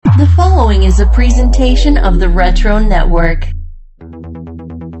The following is a presentation of the Retro Network.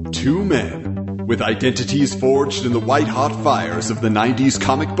 Two men with identities forged in the white-hot fires of the 90s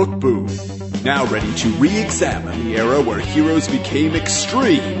comic book boom, now ready to re-examine the era where heroes became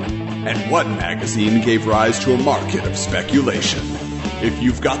extreme and what magazine gave rise to a market of speculation. If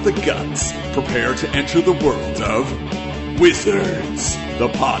you've got the guts, prepare to enter the world of Wizards, the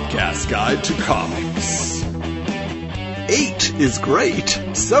podcast guide to comics. 8 is great,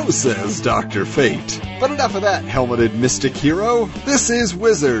 so says Dr. Fate. But enough of that, helmeted mystic hero. This is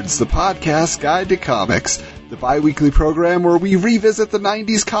Wizards, the podcast guide to comics, the bi-weekly program where we revisit the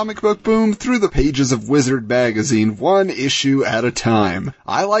 90s comic book boom through the pages of Wizard magazine, one issue at a time.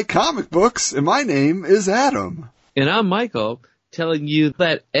 I like comic books, and my name is Adam. And I'm Michael, telling you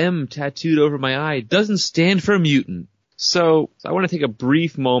that M tattooed over my eye doesn't stand for mutant. So I want to take a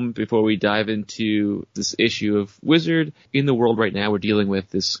brief moment before we dive into this issue of Wizard. In the world right now, we're dealing with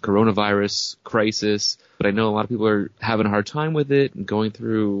this coronavirus crisis, but I know a lot of people are having a hard time with it and going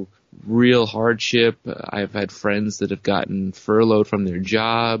through real hardship. I've had friends that have gotten furloughed from their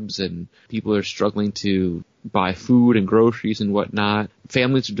jobs, and people are struggling to buy food and groceries and whatnot.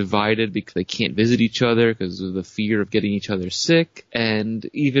 Families are divided because they can't visit each other because of the fear of getting each other sick. And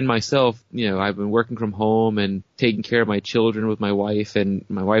even myself, I've been working from home and taking care of my children with my wife, and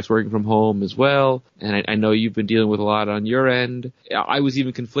my wife's working from home as well. And I know you've been dealing with a lot on your end. I was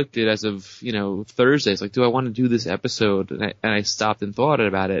even conflicted as of, Thursday. It's like, do I want to do this episode? And I stopped and thought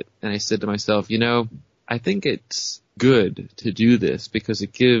about it. And I said to myself, I think it's good to do this because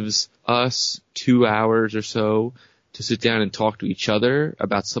it gives us 2 hours or so to sit down and talk to each other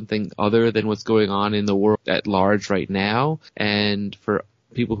about something other than what's going on in the world at large right now, and for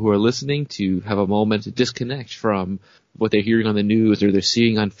people who are listening to have a moment to disconnect from what they're hearing on the news or they're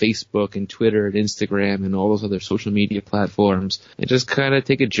seeing on Facebook and Twitter and Instagram and all those other social media platforms, and just kind of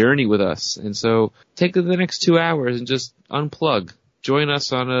take a journey with us. And so take the next 2 hours and just unplug. Join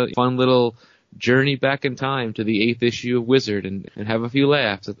us on a fun little journey back in time to the 8th issue of Wizard and have a few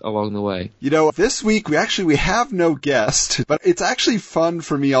laughs along the way. This week we have no guest, but it's actually fun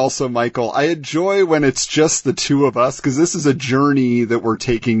for me also, Michael. I enjoy when it's just the two of us because this is a journey that we're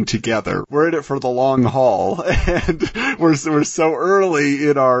taking together. We're in it for the long haul, and we're so early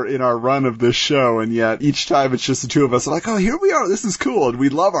in our run of this show, and yet each time it's just the two of us. I'm like, oh, here we are. This is cool, and we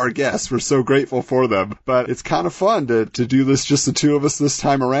love our guests. We're so grateful for them, but it's kind of fun to do this just the two of us this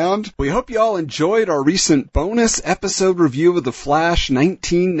time around. We hope you all enjoyed our recent bonus episode review of the Flash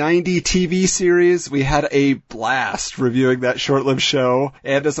 1990 TV series. We had a blast reviewing that short-lived show,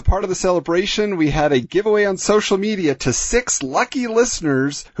 and as a part of the celebration, we had a giveaway on social media to 6 lucky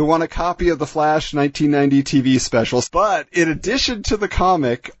listeners who won a copy of the Flash 1990 TV specials. But in addition to the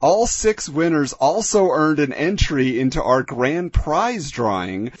comic, all 6 winners also earned an entry into our grand prize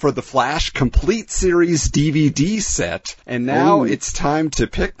drawing for the Flash Complete Series DVD set. And now it's time to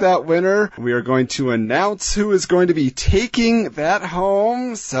pick that winner. We are going to announce who is going to be taking that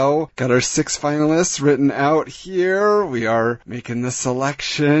home. So, got our 6 finalists written out here. We are making the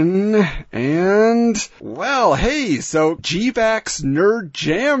selection. And, well, hey, so G-Back's Nerd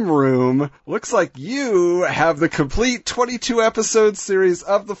Jam Room, looks like you have the complete 22-episode series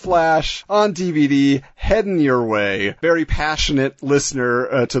of The Flash on DVD heading your way. Very passionate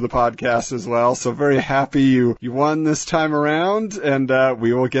listener to the podcast as well, so very happy you won this time around, and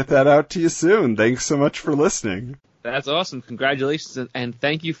we will get that out to you soon. Thanks so much for listening. That's awesome. Congratulations, and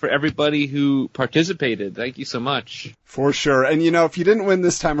thank you for everybody who participated. Thank you so much. For sure. And if you didn't win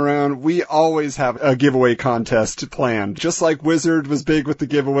this time around, we always have a giveaway contest planned. Just like Wizard was big with the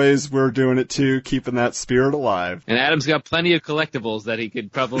giveaways, we're doing it too, keeping that spirit alive. And Adam's got plenty of collectibles that he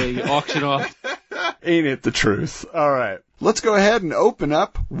could probably auction off. Ain't it the truth? All right. Let's go ahead and open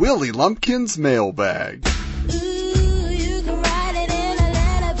up Willie Lumpkin's mailbag.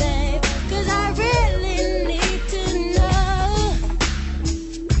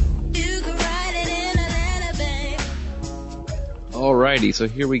 Alrighty, so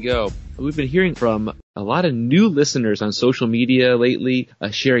here we go. We've been hearing from a lot of new listeners on social media lately,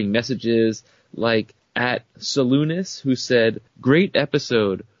 sharing messages like at Saloonus, who said, "Great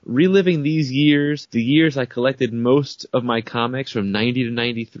episode. Reliving these years, the years I collected most of my comics from 90 to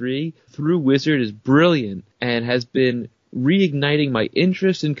 93 through Wizard is brilliant and has been reigniting my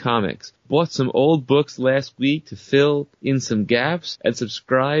interest in comics. Bought some old books last week to fill in some gaps and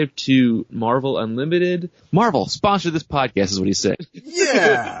subscribed to Marvel Unlimited." Marvel, sponsor this podcast is what he said.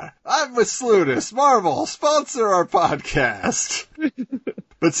 Yeah, I'm with Slutus. Marvel, sponsor our podcast.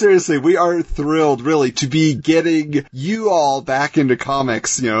 But seriously, we are thrilled, really, to be getting you all back into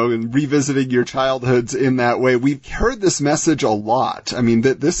comics, and revisiting your childhoods in that way. We've heard this message a lot. I mean,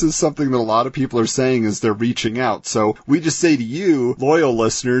 this is something that a lot of people are saying as they're reaching out. So we just say to you, loyal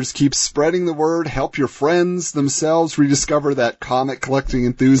listeners, keep spreading the word, help your friends themselves rediscover that comic collecting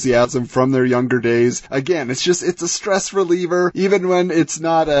enthusiasm from their younger days. Again, it's a stress reliever. Even when it's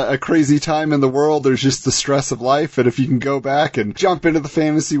not a crazy time in the world, there's just the stress of life. And if you can go back and jump into the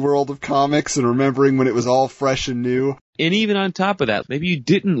fantasy world of comics and remembering when it was all fresh and new. And even on top of that, maybe you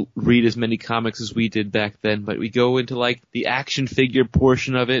didn't read as many comics as we did back then, but we go into like the action figure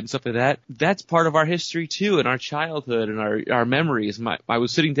portion of it and stuff like that. That's part of our history too, and our childhood and our memories. I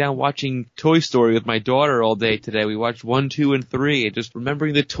was sitting down watching Toy Story with my daughter all day today. We watched 1, 2, and 3, and just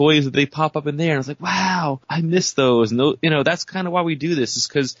remembering the toys that they pop up in there. And I was like, wow, I miss those. And that's kind of why we do this, is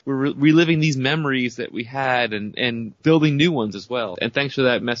because we're reliving these memories that we had and building new ones as well. And thanks for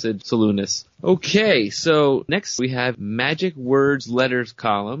that message, Salunis. Okay, so next we have Magic Words Letters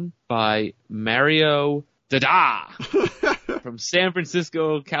column by Mario Dada from San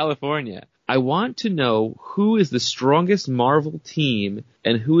Francisco, California. I want to know who is the strongest Marvel team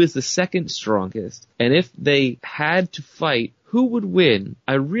and who is the second strongest, and if they had to fight, who would win?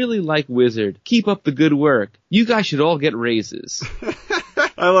 I really like Wizard. Keep up the good work. You guys should all get raises.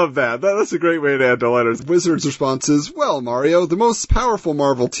 I love that. That's a great way to end the letters. Wizard's response is, well, Mario, the most powerful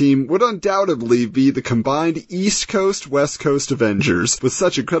Marvel team would undoubtedly be the combined East Coast, West Coast Avengers. With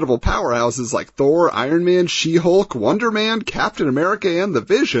such incredible powerhouses like Thor, Iron Man, She-Hulk, Wonder Man, Captain America, and the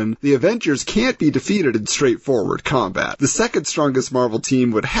Vision, the Avengers can't be defeated in straightforward combat. The second strongest Marvel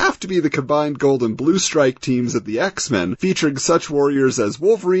team would have to be the combined Gold and Blue Strike teams of the X-Men, featuring such warriors as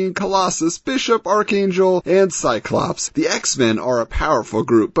Wolverine, Colossus, Bishop, Archangel, and Cyclops. The X-Men are a powerful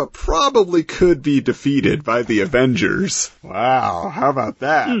group, but probably could be defeated by the Avengers. Wow, how about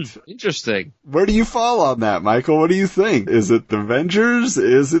that? Interesting. Where do you fall on that, Michael? What do you think? Is it the Avengers?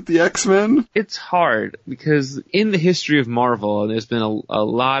 Is it the X-Men? It's hard, because in the history of Marvel, and there's been a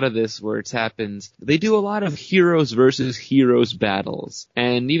lot of this where it's happened, they do a lot of heroes versus heroes battles.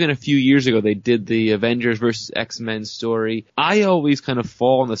 And even a few years ago, they did the Avengers versus X-Men story. I always kind of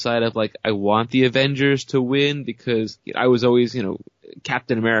fall on the side of, like, I want the Avengers to win, because I was always,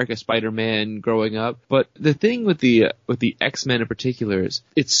 Captain America, Spider-Man growing up. But the thing with the X-Men in particular is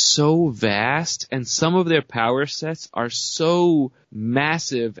it's so vast, and some of their power sets are so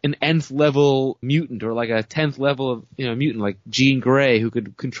massive. An nth level mutant, or like a 10th level of mutant, like Jean Grey, who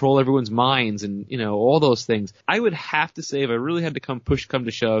could control everyone's minds, and all those things. I would have to say, if I really had to come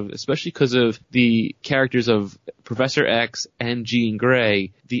to shove, especially because of the characters of Professor X and Jean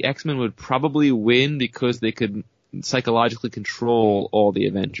Grey, the X-Men would probably win because they could psychologically control all the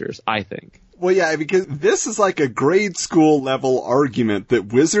Avengers, I think. Well, yeah, because this is like a grade school level argument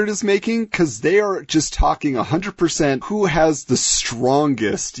that Wizard is making, because they are just talking 100% who has the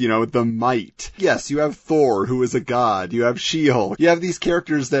strongest, the might. Yes, you have Thor, who is a god. You have She-Hulk. You have these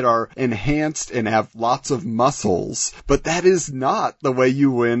characters that are enhanced and have lots of muscles. But that is not the way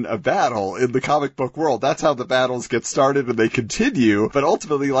you win a battle in the comic book world. That's how the battles get started and they continue. But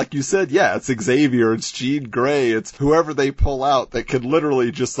ultimately, like you said, yeah, it's Xavier, it's Jean Grey, it's whoever they pull out that can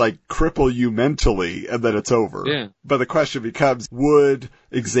literally just cripple you mentally, and then it's over. Yeah. But the question becomes, would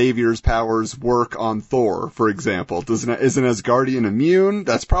Xavier's powers work on Thor, for example? Isn't Asgardian immune?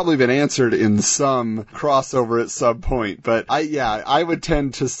 That's probably been answered in some crossover at some point. But I would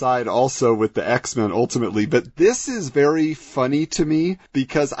tend to side also with the X-Men ultimately. But this is very funny to me,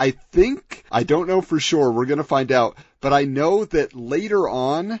 because I don't know for sure, we're going to find out, but I know that later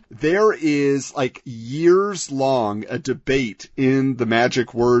on, there is years long a debate in the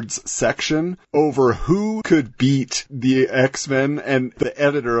Magic Words section over who could beat the X-Men, and the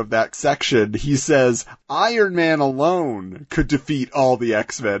editor of that section, he says, Iron Man alone could defeat all the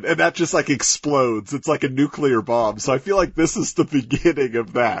X-Men, and that just explodes. It's like a nuclear bomb. So I feel like this is the beginning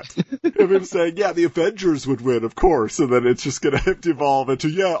of that. Of him saying, yeah, the Avengers would win, of course, and then it's just going to devolve into,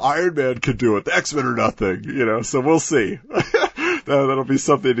 yeah, Iron Man could do it. The X-Men are nothing, so we'll see. That'll be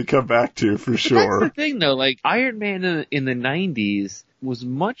something to come back to for sure. That's the thing, though. Iron Man in the 90s was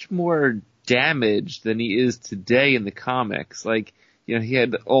much more damaged than he is today in the comics. He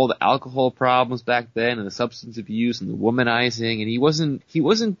had all the alcohol problems back then, and the substance abuse and the womanizing, and he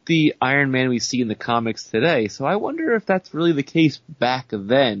wasn't the Iron Man we see in the comics today. So I wonder if that's really the case back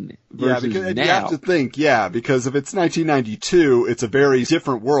then. versus because now. you have to think, because if it's 1992, it's a very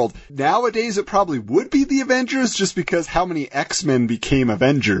different world. Nowadays, it probably would be the Avengers just because how many X-Men became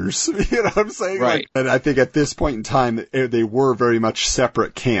Avengers. You know what I'm saying? Right. And I think at this point in time, they were very much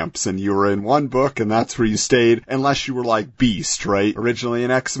separate camps, and you were in one book, and that's where you stayed, unless you were like Beast, right? Originally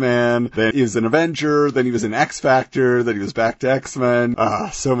an X-Man, then he was an Avenger, then he was an X-Factor, then he was back to X-Men.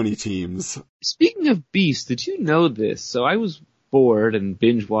 So many teams. Speaking of Beast, did you know this? So I was bored and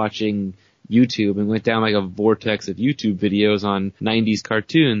binge watching YouTube and went down like a vortex of YouTube videos on 90s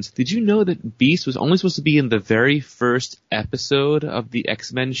cartoons. Did you know that Beast was only supposed to be in the very first episode of the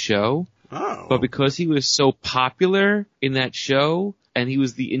X-Men show? Oh. But because he was so popular in that show and he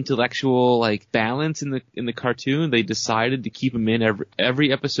was the intellectual like balance in the cartoon, they decided to keep him in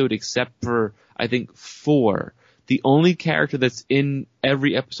every episode except for I think 4. The only character that's in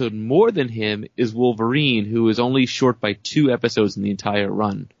every episode more than him is Wolverine, who is only short by 2 episodes in the entire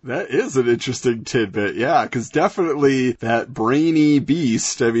run. That is an interesting tidbit, yeah, because definitely that brainy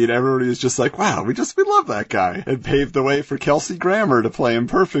Beast, I mean, everybody was just like, wow, we love that guy, and paved the way for Kelsey Grammer to play him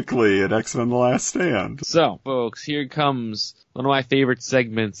perfectly in X-Men The Last Stand. So, folks, here comes one of my favorite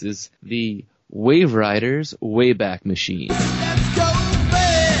segments is the Wave Riders Wayback Machine. Let's go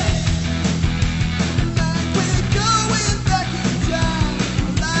back, like we're going back in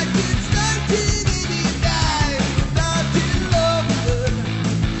time, like it's 1989, nothing over.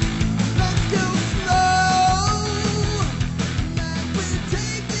 Let's go slow, like we're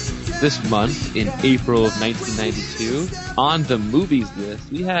taking time. This month, in April of 1992, on the movies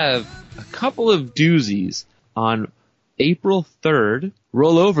list, we have a couple of doozies. On April 3rd,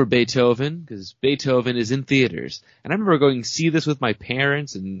 Roll Over Beethoven, because Beethoven is in theaters. And I remember going to see this with my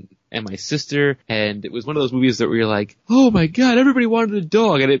parents and my sister, and it was one of those movies that we were like, oh my god, everybody wanted a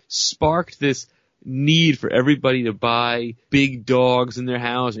dog, and it sparked this need for everybody to buy big dogs in their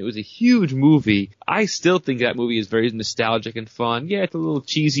house, and it was a huge movie. I still think that movie is very nostalgic and fun. Yeah, it's a little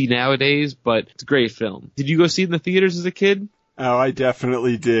cheesy nowadays, but it's a great film. Did you go see it in the theaters as a kid? Oh, I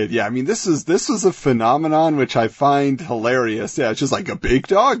definitely did. Yeah, I mean, this was a phenomenon which I find hilarious. Yeah, it's just like a big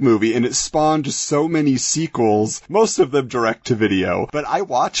dog movie, and it spawned just so many sequels, most of them direct to video. But I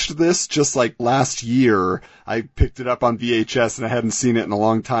watched this just like last year. I picked it up on VHS, and I hadn't seen it in a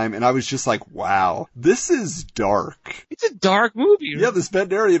long time, and I was just like, wow, this is dark. It's a dark movie. Yeah, this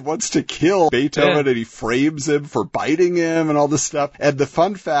veterinarian wants to kill Beethoven, and he frames him for biting him and all this stuff. And the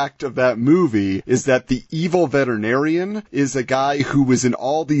fun fact of that movie is that the evil veterinarian is a guy who was in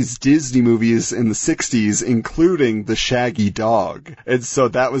all these Disney movies in the 60s, including The Shaggy Dog. And so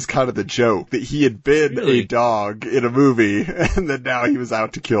that was kind of the joke, that he had been a dog in a movie, and that now he was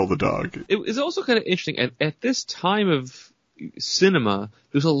out to kill the dog. It was also kind of interesting. At this time of cinema,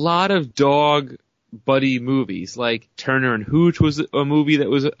 there's a lot of dog buddy movies, like Turner and Hooch was a movie that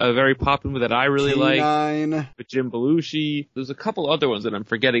was a very popular that I really liked. With Jim Belushi. There's a couple other ones that I'm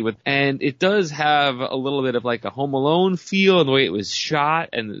forgetting, and it does have a little bit of like a Home Alone feel in the way it was shot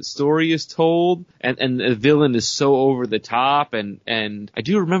and the story is told, and the villain is so over the top, and I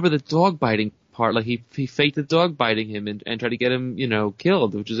do remember the dog biting part, like he faked the dog biting him and tried to get him,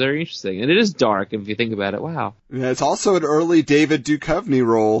 killed, which is very interesting. And it is dark if you think about it. Wow. Yeah, it's also an early David Duchovny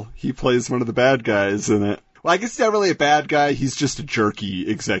role. He plays one of the bad guys in it. Well, I guess he's not really a bad guy. He's just a jerky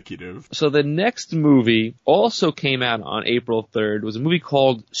executive. So the next movie also came out on April 3rd. It was a movie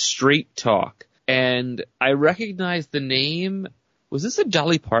called Straight Talk. And I recognized the name. Was this a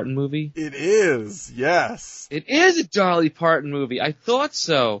Dolly Parton movie? It is, yes. It is a Dolly Parton movie. I thought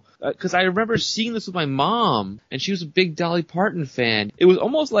so. Because I remember seeing this with my mom, and she was a big Dolly Parton fan. It was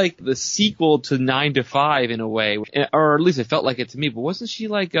almost like the sequel to 9 to 5 in a way, or at least it felt like it to me. But wasn't she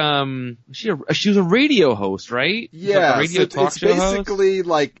like, she was a radio host, right? Yeah, like it's basically host?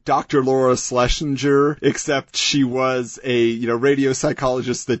 Like Dr. Laura Schlesinger, except she was a, radio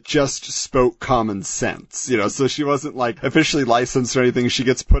psychologist that just spoke common sense, so she wasn't like officially licensed or anything. She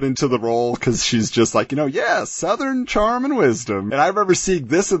gets put into the role because she's just like, Southern charm and wisdom. And I remember seeing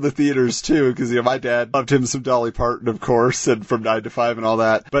this in the theaters too, because my dad loved him some Dolly Parton, of course, and from 9 to 5 and all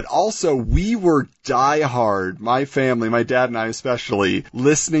that. But also, we were diehard, my family, my dad and I especially,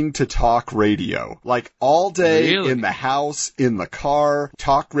 listening to talk radio. Like all day in the house, in the car,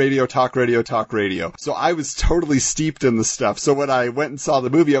 talk radio, talk radio, talk radio. So I was totally steeped in the stuff. So when I went and saw the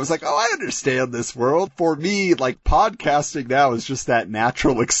movie, I was like, oh, I understand this world. For me, like podcasting now is just that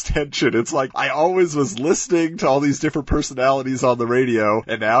natural extension. It's like I always was listening to all these different personalities on the radio,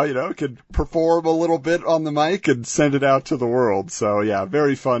 and now, can perform a little bit on the mic and send it out to the world. So yeah,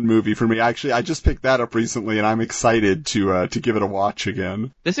 very fun movie for me. Actually, I just picked that up recently, and I'm excited to give it a watch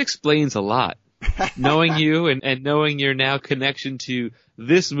again. This explains a lot. knowing you and knowing your now connection to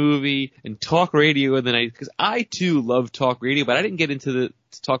this movie and talk radio in the night, because I too love talk radio, but I didn't get into the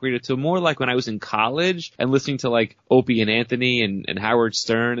talk radio till more like when I was in college and listening to like Opie and Anthony and Howard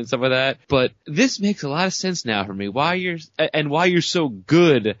Stern and stuff like that. But this makes a lot of sense now for me. Why you're so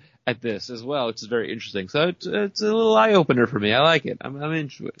good at this as well, which is very interesting. So it's a little eye opener for me. I like it. I'm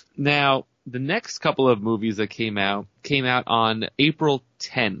into it. Now, the next couple of movies that came out on April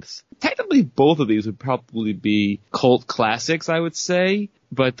 10th. Technically, both of these would probably be cult classics, I would say,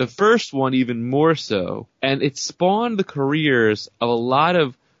 but the first one even more so. And it spawned the careers of a lot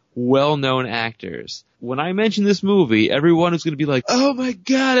of well-known actors. When I mention this movie, everyone is going to be like, oh my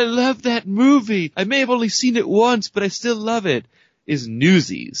God, I love that movie. I may have only seen it once, but I still love it. Is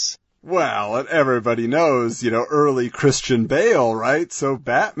Newsies. Well, and everybody knows, early Christian Bale, right? So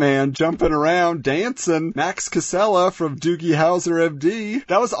Batman jumping around, dancing, Max Casella from Doogie Howser MD.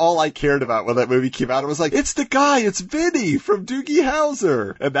 That was all I cared about when that movie came out. It was like, it's the guy, it's Vinny from Doogie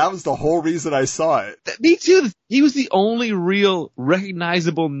Howser. And that was the whole reason I saw it. Me too. He was the only real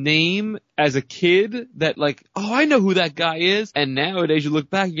recognizable name as a kid that like, oh, I know who that guy is. And nowadays you look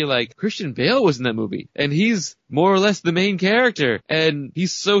back and you're like, Christian Bale was in that movie. And he's more or less the main character. And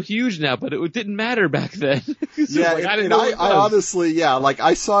he's so huge now, but it didn't matter back then. Yeah, like, I honestly,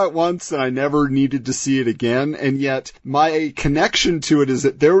 I saw it once and I never needed to see it again. And yet my connection to it is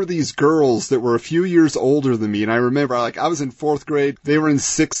that there were these girls that were a few years older than me. And I remember, I was in 4th grade, they were in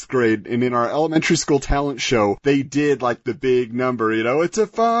 6th grade. And in our elementary school talent show, they did like the big number, it's a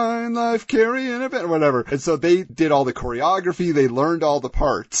fine life carrying a bit or whatever. And so they did all the choreography, they learned all the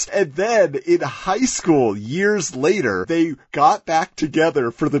parts. And then in high school, years later, they got back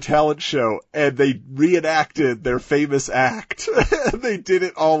together for the talent show and they reenacted their famous act. They did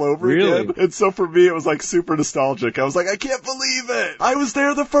it all over again. And so for me, it was like super nostalgic. I was like, I can't believe it. I was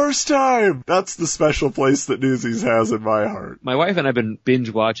there the first time. That's the special place that Newsies has in my heart. My wife and I have been binge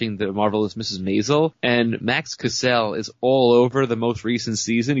watching The Marvelous Mrs. Maisel, and Max Cassell is all over the most recent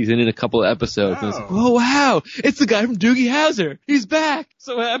season. He's in a couple of episodes. And I was like, oh wow, it's the guy from Doogie Howser. He's back.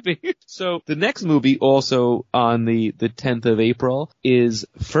 So happy. So the next movie also on the 10th of April is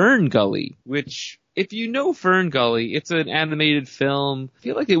Fern Gully, which, if you know Fern Gully, it's an animated film. I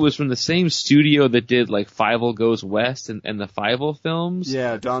feel like it was from the same studio that did like Fievel Goes West and the Fievel films.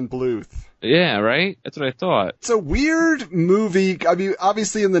 Yeah, Don Bluth. Yeah, right? That's what I thought. It's a weird movie. I mean,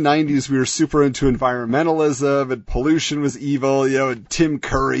 obviously in the 90s we were super into environmentalism and pollution was evil, and Tim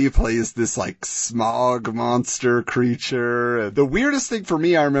Curry plays this like smog monster creature. And the weirdest thing for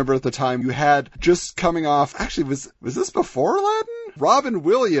me, I remember at the time, you had just coming off, actually was this before Aladdin? Robin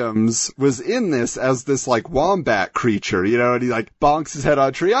Williams was in this as this like wombat creature, and he like bonks his head on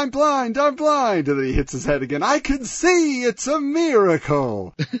a tree. I'm blind. And then he hits his head again. I can see. It's a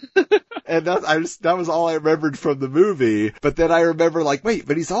miracle. And that was all I remembered from the movie. But then I remember like, wait,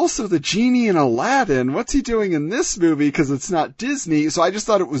 but he's also the genie in Aladdin. What's he doing in this movie? Because it's not Disney. So I just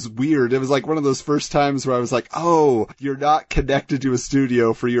thought it was weird. It was like one of those first times where I was like, oh, you're not connected to a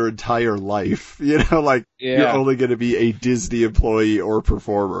studio for your entire life. You're only going to be a Disney employee or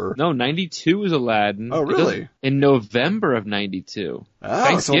performer. No, 92 was Aladdin. Oh, really? In November of 92.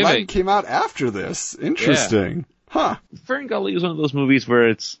 Oh, so Aladdin came out after this. Interesting. Yeah. Huh. Fern Gully is one of those movies where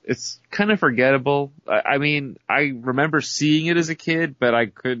it's kind of forgettable. I mean, I remember seeing it as a kid, but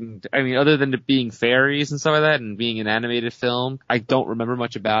other than it being fairies and stuff like that and being an animated film, I don't remember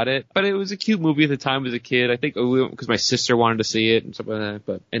much about it. But it was a cute movie at the time as a kid. I think because my sister wanted to see it and stuff like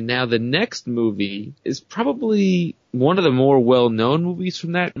that. And now the next movie is probably one of the more well-known movies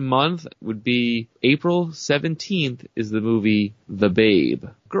from that month. Would be April 17th is the movie The Babe.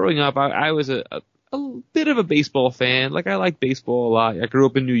 Growing up, I was a bit of a baseball fan. Like, I like baseball a lot. I grew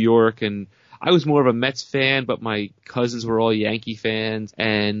up in New York, and I was more of a Mets fan, but my cousins were all Yankee fans,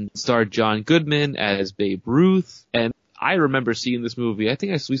 and starred John Goodman as Babe Ruth. And I remember seeing this movie. I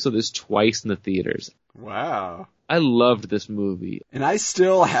think we saw this twice in the theaters. Wow. I loved this movie. And I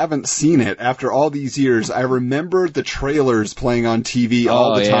still haven't seen it after all these years. I remember the trailers playing on TV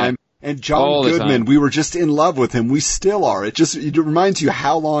all the time. And John Goodman, we were just in love with him. We still are. It reminds you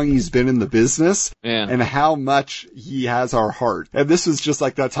how long he's been in the business and how much he has our heart. And this was just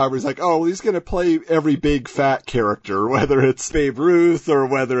like that time where he's like, oh, well, he's going to play every big fat character, whether it's Babe Ruth or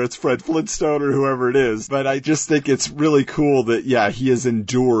whether it's Fred Flintstone or whoever it is. But I just think it's really cool that, he has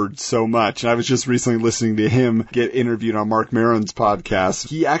endured so much. And I was just recently listening to him get interviewed on Mark Maron's podcast.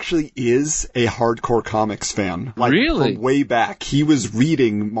 He actually is a hardcore comics fan. Like, really? From way back. He was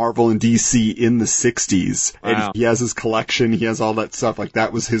reading Marvel and DC in the 60s. Wow. And he has his collection, he has all that stuff, like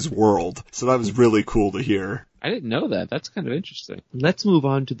that was his world. So that was really cool to hear. I didn't know that. That's kind of interesting. Let's move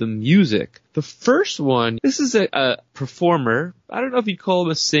on to the music. The first one, this is a performer. I don't know if you'd call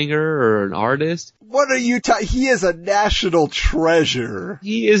him a singer or an artist. What are you he is a national treasure.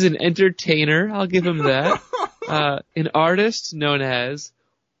 He is an entertainer. I'll give him that. An artist known as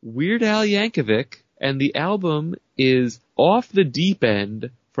Weird Al Yankovic, and the album is Off the Deep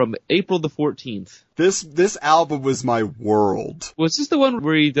End from April the 14th. This album was my world. Was this the one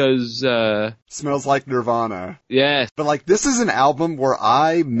where he does, Smells Like Nirvana. yes. But like, this is an album where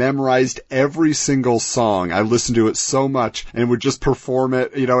I memorized every single song. I listened to it so much and would just perform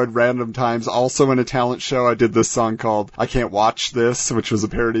it, at random times. Also in a talent show, I did this song called I Can't Watch This, which was a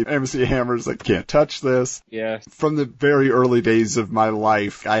parody of MC Hammer's I Can't Touch This. Yeah. From the very early days of my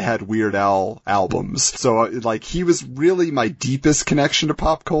life, I had Weird Al albums. So, he was really my deepest connection to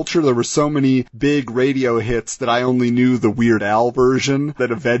pop culture. There were so many big radio hits that I only knew the Weird Al version,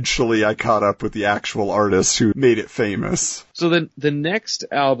 that eventually I caught up with the actual artist who made it famous. So the next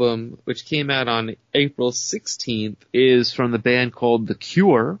album, which came out on April 16th, is from the band called The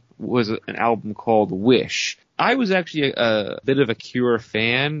Cure, was an album called Wish. I was actually a bit of a Cure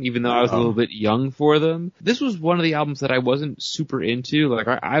fan, even though I was a little bit young for them. This was one of the albums that I wasn't super into. Like,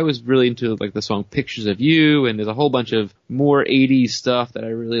 I was really into, like, the song Pictures of You, and there's a whole bunch of more 80s stuff that I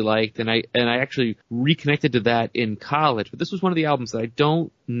really liked, and I actually reconnected to that in college. But this was one of the albums that I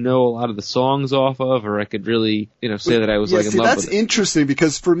don't know a lot of the songs off of, or I could really, say that I was, in love with it. That's interesting,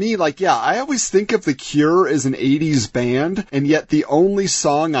 because for me, I always think of The Cure as an 80s band, and yet the only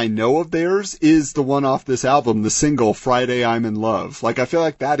song I know of theirs is the one off this album, the single Friday I'm in Love. I feel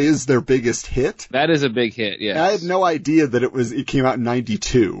like that is their biggest hit. That is a big hit, yes. I had no idea that it came out in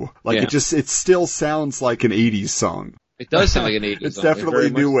 92. It still sounds like an 80s song. It does sound like an 80s It's song.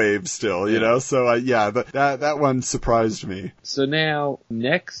 definitely new wave still, So, that one surprised me. So now,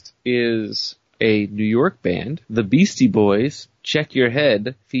 next is a New York band, the Beastie Boys, Check Your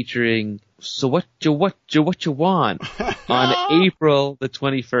Head, featuring So What You Want on April the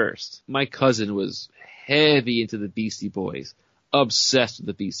 21st. My cousin was heavy into the Beastie Boys. Obsessed with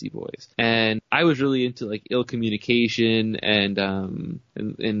the Beastie Boys. And I was really into Ill Communication and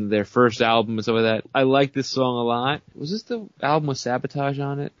their first album and stuff like that. I like this song a lot. Was this the album with Sabotage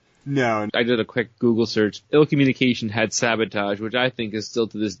on it? No. I did a quick Google search. Ill Communication had Sabotage, which I think is still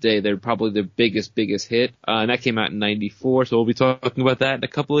to this day, they're probably their biggest hit. And that came out in 94, so we'll be talking about that in a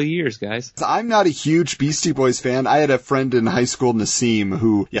couple of years, guys. I'm not a huge Beastie Boys fan. I had a friend in high school, Nasim,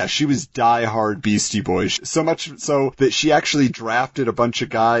 who, she was diehard Beastie Boys. So much so that she actually drafted a bunch of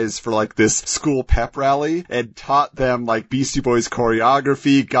guys for this school pep rally and taught them Beastie Boys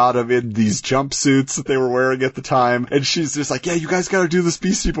choreography, got them in these jumpsuits that they were wearing at the time. And she's just you guys gotta do this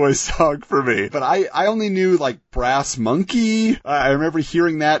Beastie Boys song for me. But I only knew Brass Monkey. I remember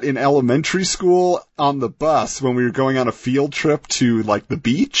hearing that in elementary school on the bus when we were going on a field trip to the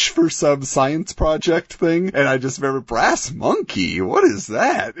beach for some science project thing. And I just remember Brass Monkey. What is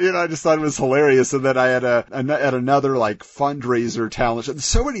that? I just thought it was hilarious. And then I had another fundraiser talent show. There's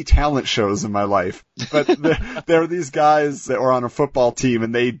so many talent shows in my life. But there were these guys that were on a football team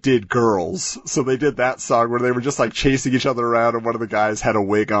and they did Girls. So they did that song where they were just chasing each other around and one of the guys had a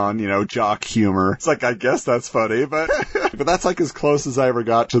wig on, jock humor. It's I guess that's funny, but but that's as close as I ever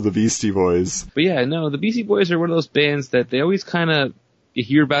got to the Beastie Boys. But yeah, no, the Beastie Boys are one of those bands that they always kind of, you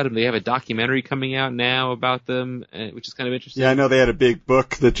hear about them. They have a documentary coming out now about them, which is kind of interesting. Yeah, I know they had a big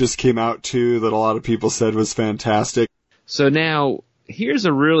book that just came out too that a lot of people said was fantastic. So now, here's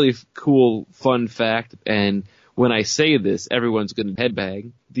a really cool, fun fact, and when I say this, everyone's going to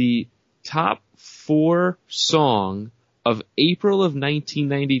headbang. The top 4 song of April of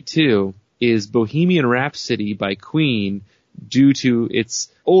 1992 is Bohemian Rhapsody by Queen, due to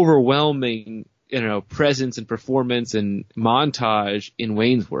its overwhelming, presence and performance and montage in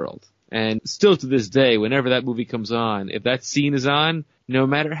Wayne's World. And still to this day, whenever that movie comes on, if that scene is on, no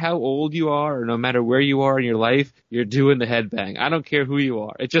matter how old you are or no matter where you are in your life, you're doing the headbang. I don't care who you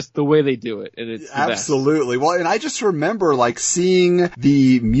are. It's just the way they do it. And it's the Absolutely. best. Well, and I just remember seeing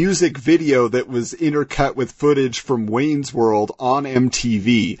the music video that was intercut with footage from Wayne's World on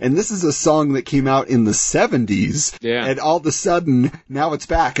MTV. And this is a song that came out in the 70s. Yeah. And all of a sudden, now it's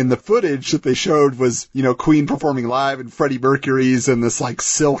back. And the footage that they showed was, Queen performing live and Freddie Mercury's in this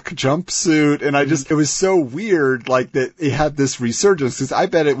silk jumpsuit. And it was so weird, that it had this resurgence. Because I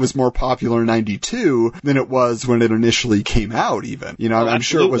bet it was more popular in 92 than it was when it initially came out even. I'm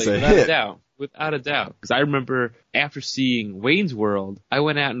sure it was a hit. Without a doubt. Because I remember after seeing Wayne's World, I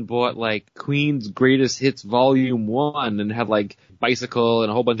went out and bought like Queen's Greatest Hits Volume 1 and had like Bicycle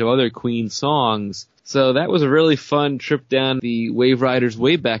and a whole bunch of other Queen songs. So that was a really fun trip down the Wave Riders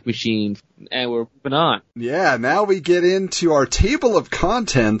Wayback Machine, and we're moving on. Yeah, now we get into our table of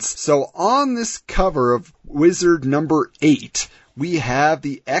contents. So on this cover of Wizard number 8, we have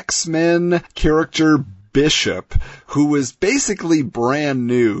the X-Men character Bishop, who was basically brand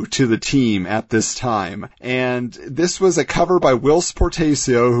new to the team at this time. And this was a cover by Will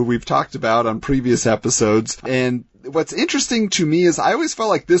Sportasio, who we've talked about on previous episodes. And what's interesting to me is I always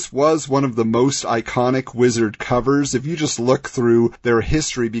felt like this was one of the most iconic Wizard covers if you just look through their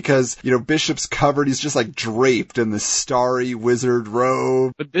history, because, you know, Bishop's covered, he's just like draped in this starry Wizard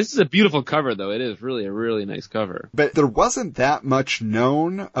robe. But this is a beautiful cover, though. It is really a really nice cover. But there wasn't that much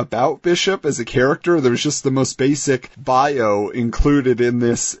known about Bishop as a character. There was just the most basic bio included in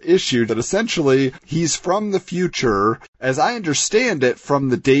this issue, that essentially he's from the future, as I understand it, from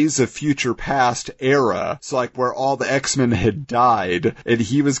the Days of Future Past era. So like where all the X-Men had died, and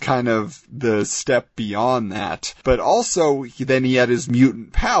he was kind of the step beyond that. But also, then he had his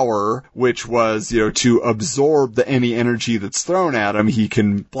mutant power, which was, you know, to absorb any energy that's thrown at him, he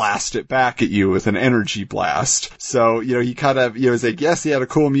can blast it back at you with an energy blast. So, you know, he kind of, you know, is like, yes, he had a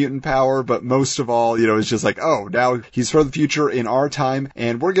cool mutant power, but most of all, you know, it's just like, oh, now he's from the future in our time,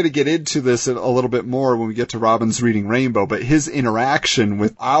 and we're going to get into this a little bit more when we get to Robin's Reading Rainbow, but his interaction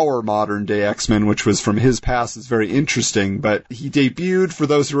with our modern day X-Men, which was from his past, is very interesting. But he debuted, for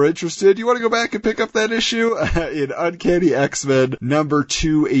those who are interested, you want to go back and pick up that issue in Uncanny X-Men number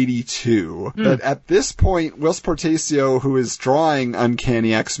 282. But at this point, Will Sportasio, who is drawing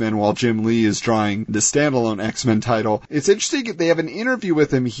Uncanny X-Men while Jim Lee is drawing the standalone X-Men title, it's interesting, they have an interview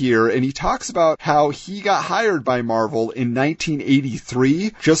with him here, and he talks about how he got hired by Marvel in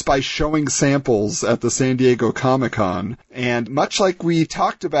 1983 just by showing samples at the San Diego Comic-Con. And much like we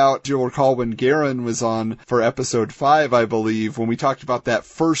talked about, you'll recall when Garen was on for episode 5, I believe, when we talked about that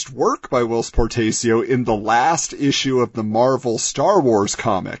first work by Will Sportasio in the last issue of the Marvel Star Wars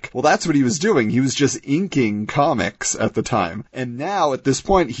comic. Well, that's what he was doing. He was just inking comics at the time. And now, at this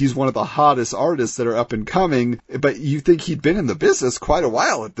point, he's one of the hottest artists that are up and coming, but you think he'd been in the business quite a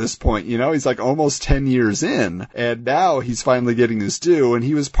while at this point, you know? He's like almost 10 years in, and now he's finally getting his due, and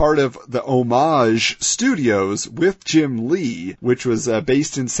he was part of the Homage Studios with Jim Lee, which was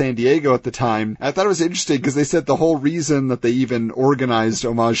based in San Diego at the time. I thought it was interesting because they said the whole reason that they even organized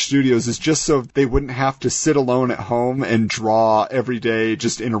Homage Studios is just so they wouldn't have to sit alone at home and draw every day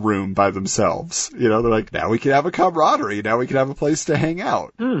just in a room by themselves. You know, they're like, now we can have a camaraderie, now we can have a place to hang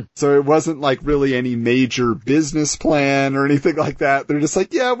out. So it wasn't like really any major business plan or anything like that. They're just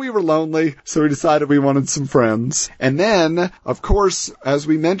like, yeah, we were lonely, so we decided we wanted some friends. And then, of course, as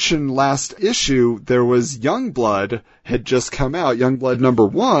we mentioned last issue, there was Youngblood had just come out, Youngblood number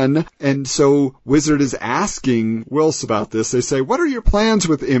 1, and so Wizard is asking Wills about this. They say, what are your plans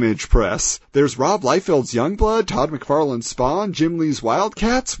with Image Press? There's Rob Liefeld's Youngblood, Todd McFarlane's Spawn, Jim Lee's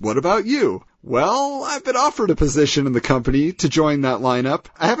Wildcats. What about you? Well, I've been offered a position in the company to join that lineup.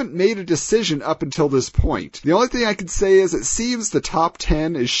 I haven't made a decision up until this point. The only thing I can say is it seems the top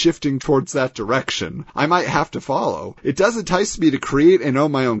 10 is shifting towards that direction. I might have to follow. It does entice me to create and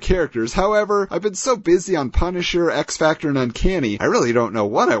own my own characters. However, I've been so busy on Punisher, X-Factor, and Uncanny, I really don't know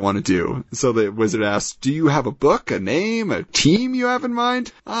what I want to do. So the Wizard asks, do you have a book, a name, a team you have in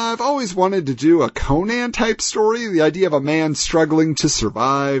mind? I've always wanted to do a Conan-type story. The idea of a man struggling to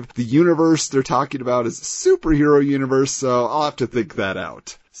survive. The universe they're talking about is a superhero universe, so I'll have to think that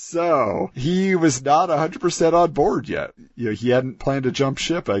out. So, he was not 100% on board yet. You know, he hadn't planned to jump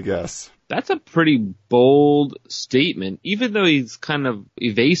ship, I guess. That's a pretty bold statement. Even though he's kind of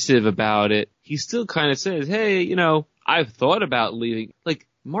evasive about it, he still kind of says, hey, you know, I've thought about leaving. Like,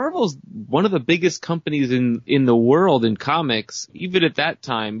 Marvel's one of the biggest companies in the world in comics. Even at that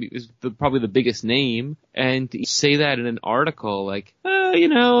time, it was probably the biggest name. And to say that in an article, like, you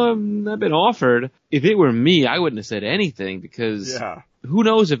know, I've been offered. If it were me, I wouldn't have said anything because who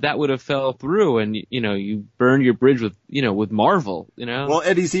knows if that would have fell through and, you know, you burn your bridge with, you know, with Marvel, you know? Well,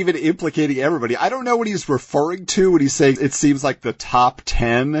 and he's even implicating everybody. I don't know what he's referring to when he's saying it seems like the top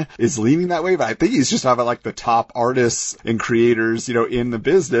 10 is leaning that way, but I think he's just having like the top artists and creators, you know, in the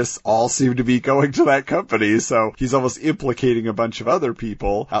business all seem to be going to that company. So he's almost implicating a bunch of other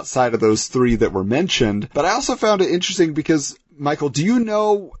people outside of those 3 that were mentioned. But I also found it interesting because, Michael, do you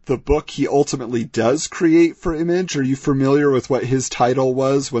know the book he ultimately does create for Image? Are you familiar with what his title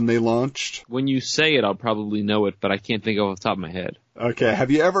was when they launched? When you say it, I'll probably know it, but I can't think of it off the top of my head. Okay, have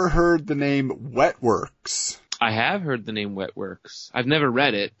you ever heard the name Wetworks? I have heard the name Wetworks. I've never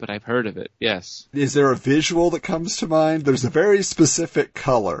read it, but I've heard of it, yes. Is there a visual that comes to mind? There's a very specific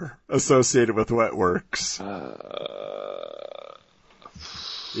color associated with Wetworks.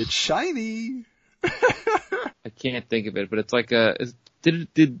 It's shiny. I can't think of it, but it's like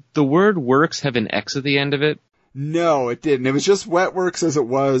did the word works have an X at the end of it? No, it didn't. It was just Wetworks as it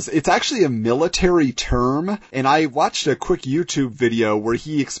was. It's actually a military term, and I watched a quick YouTube video where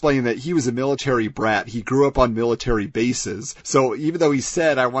he explained that he was a military brat. He grew up on military bases. So even though he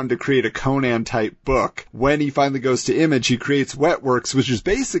said, I wanted to create a Conan-type book, when he finally goes to Image, he creates Wetworks, which is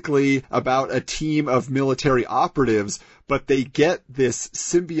basically about a team of military operatives, but they get this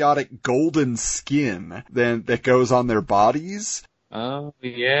symbiotic golden skin that goes on their bodies. Oh,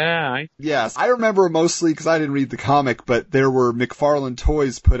 yeah. Yes, I remember mostly because I didn't read the comic, but there were McFarlane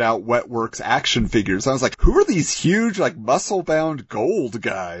Toys put out Wetworks action figures. I was like, who are these huge, like, muscle-bound gold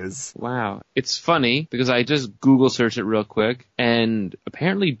guys? Wow. It's funny because I just Google searched it real quick, and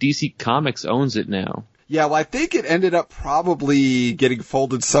apparently DC Comics owns it now. Yeah, well, I think it ended up probably getting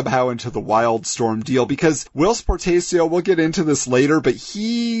folded somehow into the Wildstorm deal because Will Sportacio, we'll get into this later, but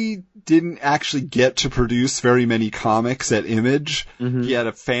he didn't actually get to produce very many comics at Image. Mm-hmm. He had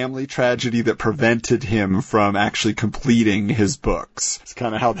a family tragedy that prevented him from actually completing his books. That's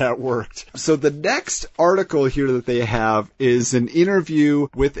kind of how that worked. So the next article here that they have is an interview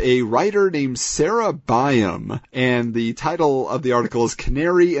with a writer named Sarah Byam, and the title of the article is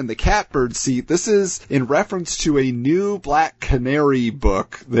Canary and the Catbird Seat. This is in reference to a new Black Canary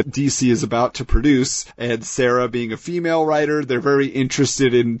book that DC is about to produce, and Sarah being a female writer, they're very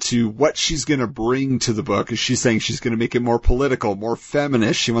interested into what she's going to bring to the book. She's saying she's going to make it more political, more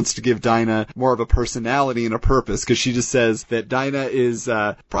feminist. She wants to give Dinah more of a personality and a purpose, because she just says that Dinah is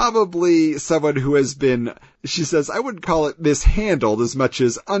probably someone who has been, she says, I wouldn't call it mishandled as much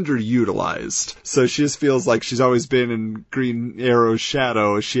as underutilized. So she just feels like she's always been in Green Arrow's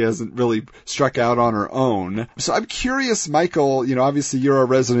shadow. She hasn't really struck out on her own. So I'm curious, Michael, obviously you're a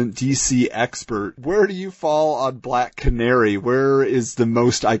resident DC expert. Where do you fall on Black Canary? Where is the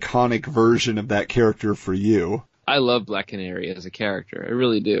most iconic version of that character for you? I love Black Canary as a character. I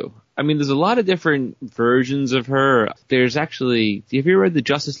really do. I mean, there's a lot of different versions of her. There's actually, have you ever read the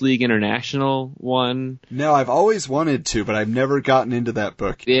Justice League International one? No, I've always wanted to, but I've never gotten into that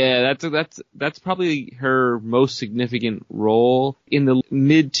book. Yeah, that's probably her most significant role. In the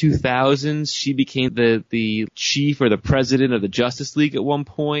mid-2000s, she became the chief or the president of the Justice League at one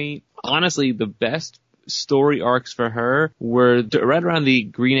point. Honestly, the best story arcs for her were right around the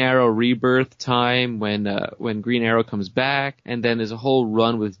Green Arrow rebirth time when Green Arrow comes back, and then there's a whole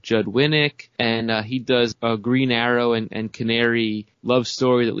run with Judd Winnick, and he does a Green Arrow and Canary love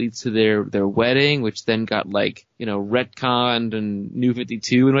story that leads to their wedding, which then got retconned and New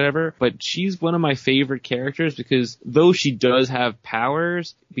 52 and whatever. But she's one of my favorite characters because though she does have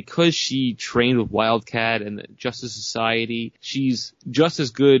powers, because she trained with Wildcat and the Justice Society, she's just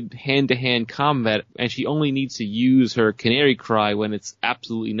as good hand-to-hand combat, and she only needs to use her Canary Cry when it's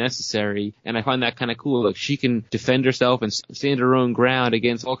absolutely necessary. And I find that kind of cool. Like, she can defend herself and stand her own ground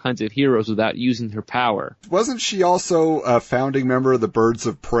against all kinds of heroes without using her power. Wasn't she also a founding member of the Birds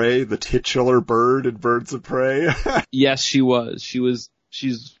of Prey, the titular bird in Birds of Prey? Yes, she was. She's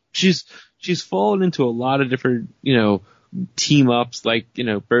fallen into a lot of different, team ups, like,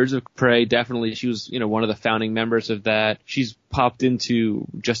 Birds of Prey, definitely. She was, one of the founding members of that. She's popped into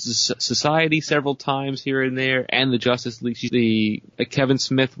Justice Society several times here and there, and the Justice League. The Kevin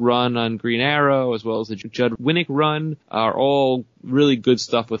Smith run on Green Arrow, as well as the Judd Winnick run, are all really good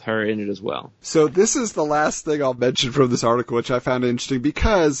stuff with her in it as well. So this is the last thing I'll mention from this article, which I found interesting,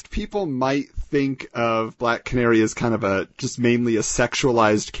 because people might think of Black Canary as kind of just mainly a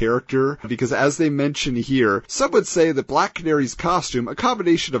sexualized character, because as they mention here, some would say that Black Canary's costume, a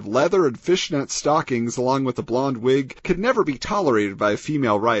combination of leather and fishnet stockings along with a blonde wig, could never be tolerated by a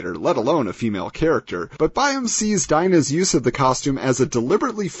female writer, let alone a female character. But Byam sees Dinah's use of the costume as a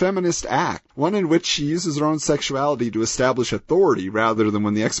deliberately feminist act, one in which she uses her own sexuality to establish authority rather than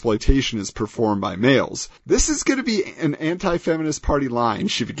when the exploitation is performed by males. This is going to be an anti-feminist party line,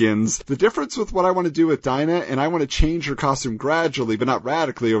 she begins. The difference with what I want to do with Dinah, and I want to change her costume gradually but not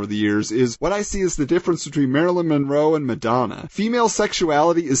radically over the years, is what I see as the difference between Marilyn Monroe and Madonna. Female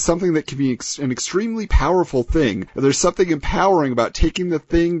sexuality is something that can be an extremely powerful thing. There's something empowering about taking the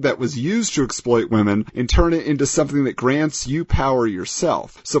thing that was used to exploit women and turn it into something that grants you power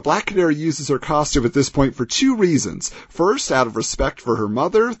yourself. So Black Canary uses her costume at this point for two reasons. First, out of respect for her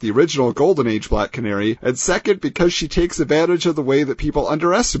mother, the original Golden Age Black Canary, and second, because she takes advantage of the way that people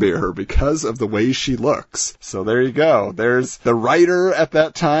underestimate her because of the way she looks. So there you go. There's the writer at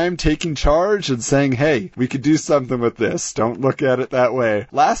that time taking charge and saying, hey, we could do something with this. Don't look at it that way.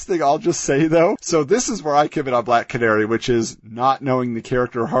 Last thing I'll just say, though, so this is where I come in on Black Canary, which is not knowing the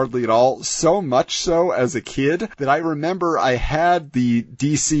character hardly at all, so much so as a kid that I remember I had the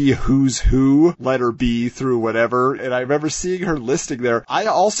DC Who's Who letter B through whatever, and I remember seeing her listing there. I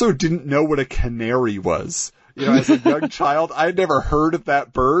also didn't know what a canary was. You know, as a young child, I'd never heard of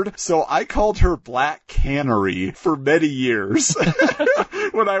that bird, so I called her Black Canary for many years.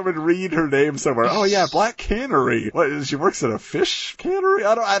 When I would read her name somewhere, oh yeah, Black Canary. What, she works at a fish cannery?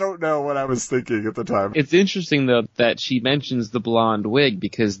 I don't know what I was thinking at the time. It's interesting, though, that she mentions the blonde wig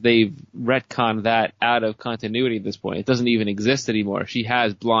because they've retconned that out of continuity at this point. It doesn't even exist anymore. She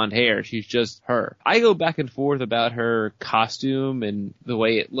has blonde hair. She's just her. I go back and forth about her costume and the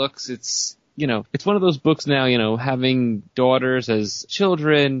way it looks. It's one of those books now, having daughters as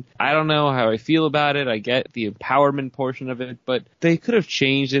children. I don't know how I feel about it. I get the empowerment portion of it, but they could have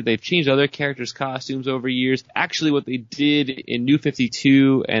changed it. They've changed other characters' costumes over years. Actually, what they did in New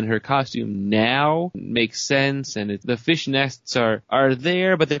 52 and her costume now makes sense, and the fish nests are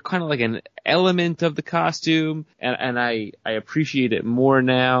there, but they're kind of like an element of the costume, and I appreciate it more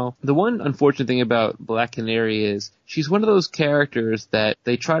now. The one unfortunate thing about Black Canary is she's one of those characters that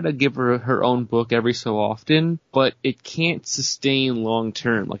they try to give her own book every so often, but it can't sustain long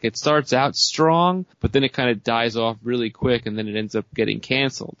term. Like, it starts out strong, but then it kind of dies off really quick, and then it ends up getting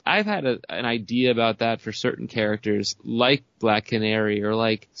canceled. I've had an idea about that for certain characters, like Black Canary, or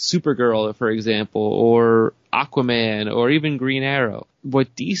like Supergirl, for example, or Aquaman, or even Green Arrow.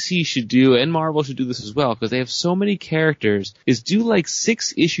 What DC should do, and Marvel should do this as well, because they have so many characters, is do like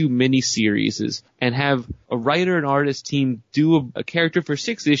 6-issue miniseries and have a writer and artist team do a character for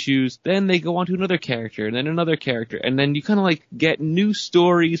 6 issues, then they go on to another character, and then another character, and then you kind of like get new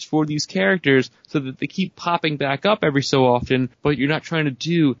stories for these characters so that they keep popping back up every so often, but you're not trying to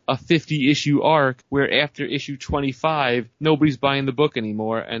do a 50-issue arc where after issue 25, nobody's buying the book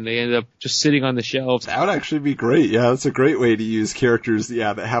anymore, and they end up just sitting on the shelves. That would actually be great. Yeah, that's a great way to use characters,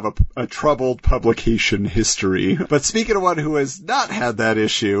 that have a troubled publication history. But speaking of one who has not had that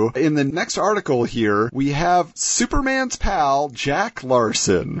issue, in the next article here, we have Superman's pal, Jack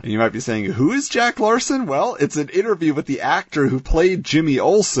Larson. And you might be saying, who is Jack Larson? Well, it's an interview with the actor who played Jimmy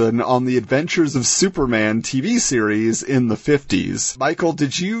Olsen on the Adventures of Superman TV series in the 50s. Michael,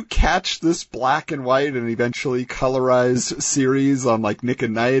 did you catch this black and white and eventually colorized series on like Nick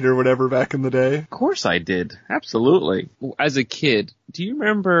at Night or whatever back in the day? Of course I did. Absolutely. As a kid, do you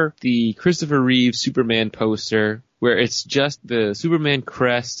remember the Christopher Reeve Superman poster where it's just the Superman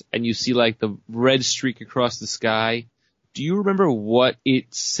crest and you see like the red streak across the sky? Do you remember what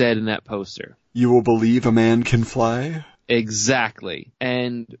it said in that poster? You will believe a man can fly? Exactly.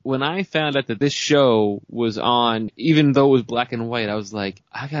 And when I found out that this show was on, even though it was black and white, I was like,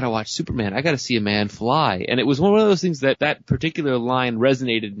 I gotta watch Superman. I gotta see a man fly. And it was one of those things that particular line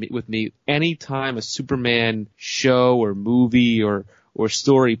resonated with me. Anytime a Superman show or movie or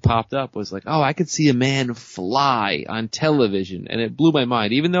story popped up, was like, oh, I could see a man fly on television. And it blew my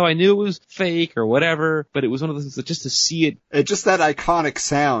mind, even though I knew it was fake or whatever, but it was one of those things that just to see it. It's just that iconic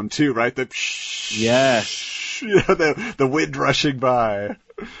sound too, right? The yes. The wind rushing by.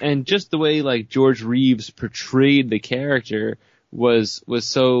 And just the way like George Reeves portrayed the character was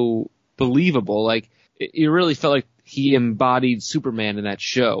so believable. Like, it really felt like he embodied Superman in that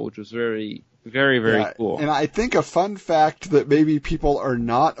show, which was very, very, very cool. And I think a fun fact that maybe people are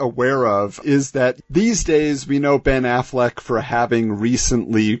not aware of is that these days we know Ben Affleck for having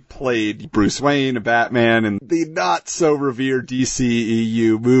recently played Bruce Wayne, Batman, and the not-so-revered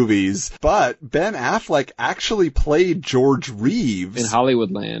DCEU movies. But Ben Affleck actually played George Reeves in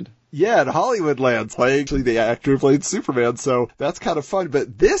Hollywoodland. Yeah, in Hollywoodland, playing actually the actor who played Superman, so that's kind of fun.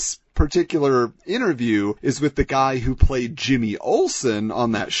 But this particular interview is with the guy who played Jimmy Olsen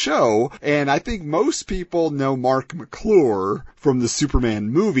on that show, and I think most people know Mark McClure from the Superman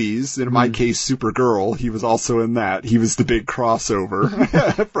movies. In my case, Supergirl. He was also in that. He was the big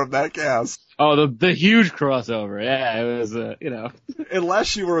crossover from that cast. Oh, the huge crossover. Yeah, it was,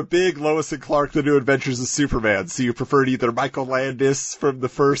 Unless you were a big Lois and Clark, The New Adventures of Superman, so you preferred either Michael Landis from the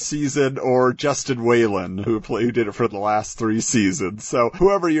first season or Justin Whalen, who did it for the last 3 seasons. So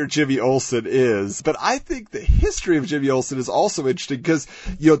whoever your Jimmy Olsen is. But I think the history of Jimmy Olsen is also interesting because,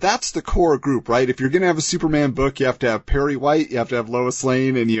 that's the core group, right? If you're going to have a Superman book, you have to have Perry White, you have to have Lois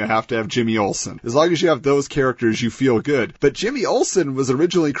Lane, and you have to have Jimmy Olsen. As long as you have those characters, you feel good. But Jimmy Olsen was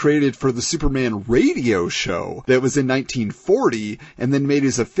originally created for the Superman radio show that was in 1940 and then made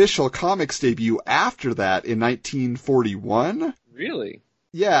his official comics debut after that in 1941. Really?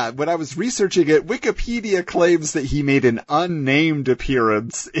 Yeah, when I was researching it, Wikipedia claims that he made an unnamed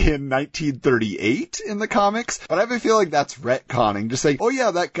appearance in 1938 in the comics, but I have a feeling that's retconning. Just saying, oh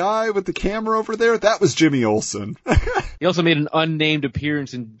yeah, that guy with the camera over there, that was Jimmy Olsen. He also made an unnamed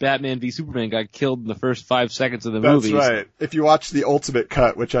appearance in Batman v Superman, got killed in the first 5 seconds of the movie. That's right. If you watch the Ultimate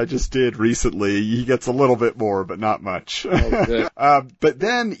Cut, which I just did recently, he gets a little bit more, but not much. Oh, good. But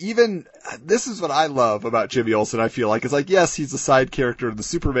then even, this is what I love about Jimmy Olsen, I feel like. It's like, yes, he's a side character in the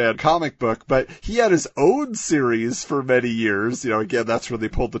Superman comic book, but he had his own series for many years. You know, again, that's where they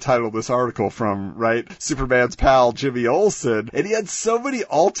pulled the title of this article from, right? Superman's pal, Jimmy Olsen. And he had so many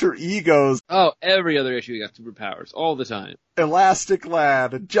alter egos. Oh, every other issue he got superpowers, all the time. Elastic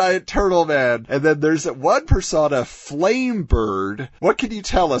Lad, a Giant Turtle Man, and then there's that one persona, Flamebird. What can you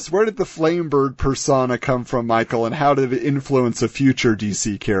tell us? Where did the Flamebird persona come from, Michael, and how did it influence a future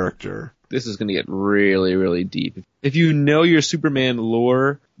DC character? This is going to get really, really deep. If you know your Superman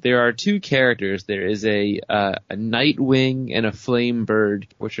lore, there are two characters. There is a Nightwing and a Flamebird,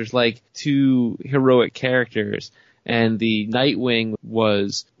 which is like two heroic characters. And the Nightwing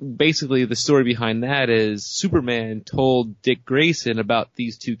was basically, the story behind that is Superman told Dick Grayson about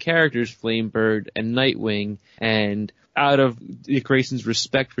these two characters, Flamebird and Nightwing, and out of Dick Grayson's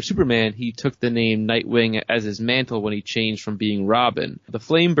respect for Superman, he took the name Nightwing as his mantle when he changed from being Robin. The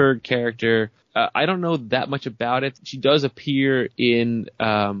Flamebird character, I don't know that much about it. She does appear in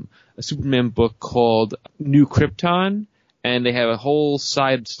a Superman book called New Krypton, and they have a whole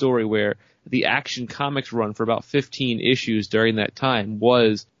side story where the Action Comics run for about 15 issues during that time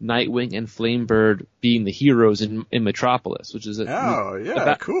was Nightwing and Flamebird being the heroes in Metropolis, which is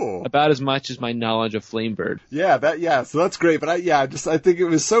cool. About as much as my knowledge of Flamebird. So that's great. But I think it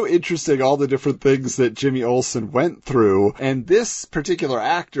was so interesting, all the different things that Jimmy Olsen went through. And this particular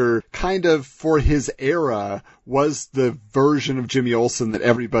actor, kind of for his era, was the version of Jimmy Olsen that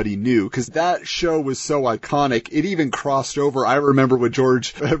everybody knew, because that show was so iconic. It even crossed over. I remember when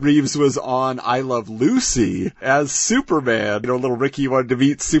George Reeves was on I Love Lucy as Superman. You know, little Ricky wanted to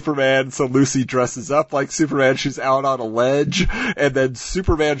meet Superman, so Lucy dresses up like Superman. She's out on a ledge, and then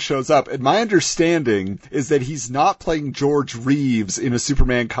Superman shows up. And my understanding is that he's not playing George Reeves in a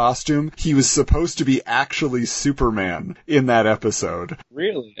Superman costume. He was supposed to be actually Superman in that episode.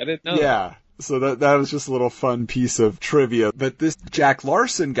 Really? I didn't know. Yeah. So that was just a little fun piece of trivia. But this Jack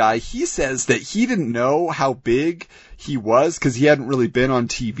Larson guy, he says that he didn't know how big he was because he hadn't really been on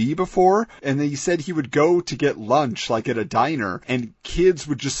TV before. And then he said he would go to get lunch, like at a diner, and kids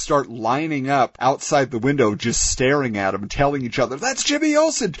would just start lining up outside the window, just staring at him, telling each other, "That's Jimmy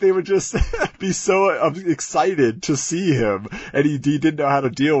Olsen." They would just be so excited to see him. And he didn't know how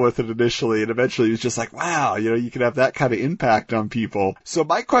to deal with it initially. And eventually he was just like, wow, you know, you can have that kind of impact on people. So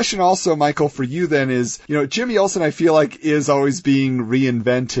my question also, Michael, for you then is, you know, Jimmy Olsen, I feel like, is always being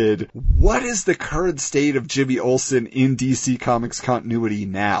reinvented. What is the current state of Jimmy Olsen in DC Comics continuity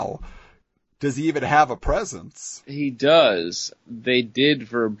now? Does he even have a presence? He does. They did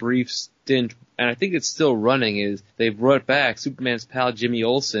for a brief stint, and I think it's still running, is they brought back Superman's pal Jimmy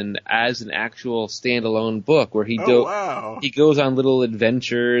Olsen as an actual standalone book where he goes on little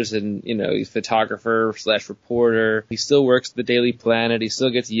adventures, and, you know, he's photographer / reporter. He still works at the Daily Planet. He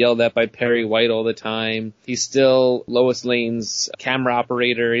still gets yelled at by Perry White all the time. He's still Lois Lane's camera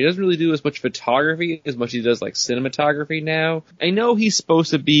operator. He doesn't really do as much photography as much as he does like cinematography now. I know he's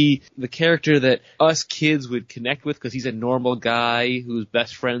supposed to be the character that us kids would connect with because he's a normal guy who's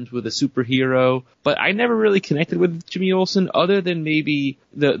best friends with a superhero. But I never really connected with Jimmy Olsen other than maybe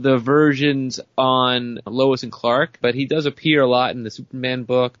the versions on Lois and Clark. But he does appear a lot in the Superman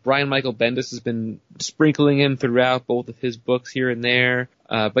book. Brian Michael Bendis has been sprinkling in throughout both of his books here and there.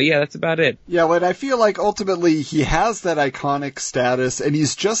 But yeah, that's about it. Yeah, but I feel like ultimately he has that iconic status, and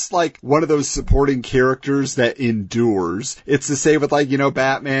he's just like one of those supporting characters that endures. It's the same with, like, you know,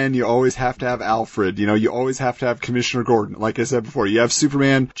 Batman, you always have to have Alfred, you know, you always have to have Commissioner Gordon. Like I said before, you have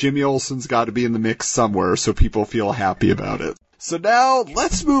Superman, Jimmy Olsen's got to be in the mix somewhere so people feel happy about it. So now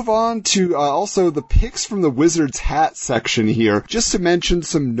let's move on to also the picks from the Wizard's Hat section here. Just to mention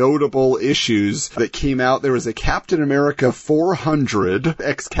some notable issues that came out. There was a Captain America 400,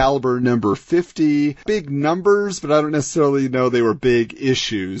 Excalibur number 50. Big numbers, but I don't necessarily know they were big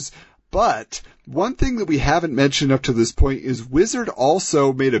issues. But One thing that we haven't mentioned up to this point is Wizard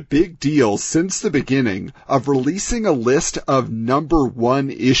also made a big deal since the beginning of releasing a list of #1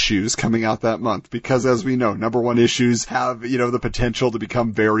 issues coming out that month, because as we know, #1 issues have, the potential to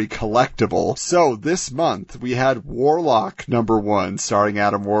become very collectible. So this month we had Warlock #1 starring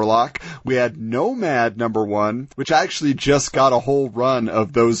Adam Warlock. We had Nomad #1, which actually just got a whole run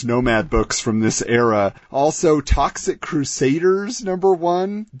of those Nomad books from this era. Also Toxic Crusaders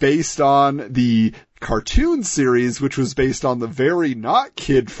 #1, based on the cartoon series, which was based on the very not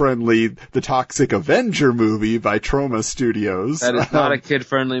kid-friendly The Toxic Avenger movie by Troma Studios. That is not a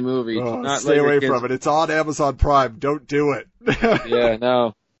kid-friendly movie. Stay away from it. It's on Amazon Prime. Don't do it. Yeah,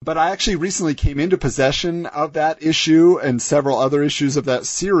 no. But I actually recently came into possession of that issue and several other issues of that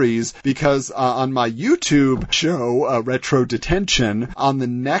series because on my YouTube show, Retro Detention, on the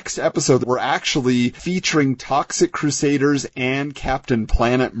next episode, we're actually featuring Toxic Crusaders and Captain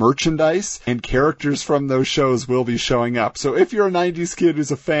Planet merchandise, and characters from those shows will be showing up. So if you're a 90s kid who's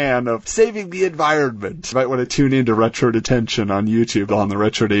a fan of saving the environment, you might want to tune into Retro Detention on YouTube, on the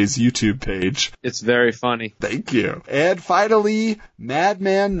Retro Days YouTube page. It's very funny. Thank you. And finally,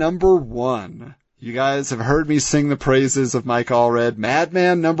 Madman #1. You guys have heard me sing the praises of Mike Allred.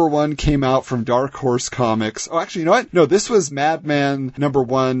 Madman #1 came out from Dark Horse Comics. Oh, actually, you know what? No, this was Madman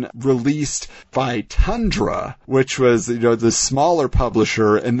 #1 released by Tundra, which was, the smaller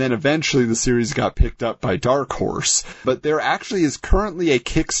publisher, and then eventually the series got picked up by Dark Horse. But there actually is currently a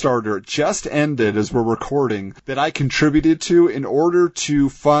Kickstarter, it just ended as we're recording, that I contributed to in order to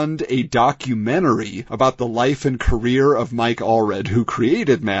fund a documentary about the life and career of Mike Allred, who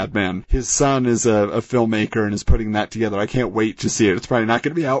created Madman. His son is a filmmaker and is putting that together. I can't wait to see it. It's probably not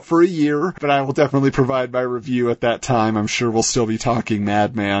going to be out for a year, but I will definitely provide my review at that time. I'm sure we'll still be talking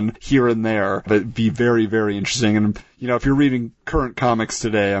Madman here and there, but it'd be very, very interesting. And if you're reading current comics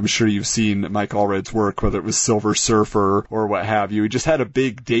today, I'm sure you've seen Mike Allred's work, whether it was Silver Surfer or what have you. He just had a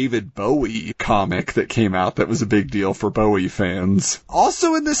big David Bowie comic that came out that was a big deal for Bowie fans.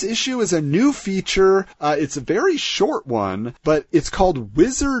 Also in this issue is a new feature. It's a very short one, but it's called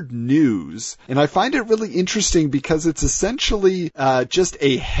Wizard News. And I find it really interesting because it's essentially just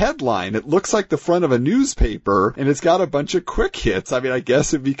a headline. It looks like the front of a newspaper, and it's got a bunch of quick hits. I mean, I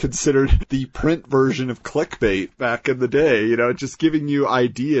guess it'd be considered the print version of clickbait back in the day, just giving you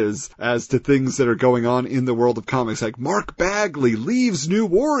ideas as to things that are going on in the world of comics, like Mark Bagley leaves New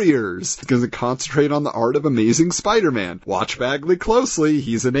Warriors. He's going to concentrate on the art of Amazing Spider-Man. Watch Bagley closely.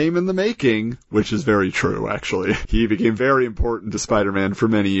 He's a name in the making, which is very true, actually. He became very important to Spider-Man for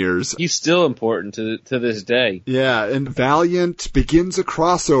many years. He's still important to this day. Yeah, and Valiant begins a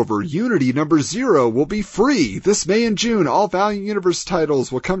crossover. Unity #0 will be free. This May and June, all Valiant Universe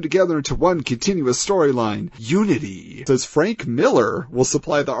titles will come together into one continuous storyline. Unity. It says Frank Miller will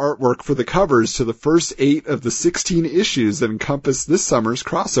supply the artwork for the covers to the first 8 of the 16 issues that encompass this summer's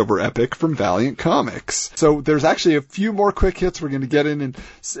crossover epic from Valiant Comics. So there's actually a few more quick hits we're going to get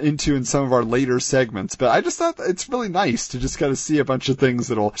into in some of our later segments, but I just thought it's really nice to just kind of see a bunch of things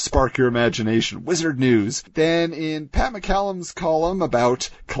that'll spark your imagination. Wizard News. Then in Pat McCallum's column about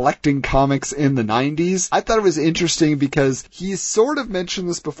collecting comics in the 90s, I thought it was interesting because he's sort of mentioned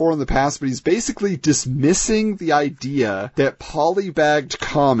this before in the past, but he's basically dismissing the idea that polybagged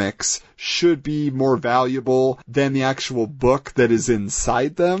comics should be more valuable than the actual book that is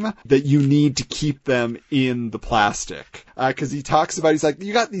inside them, that you need to keep them in the plastic. Because he talks about, he's like,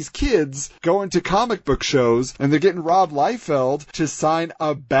 you got these kids going to comic book shows and they're getting Rob Liefeld to sign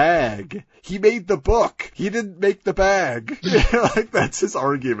a bag. He made the book. He didn't make the bag. That's his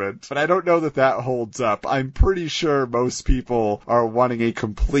argument. But I don't know that holds up. I'm pretty sure most people are wanting a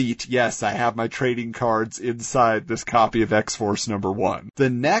complete, yes, I have my trading cards inside this copy of X-Force #1.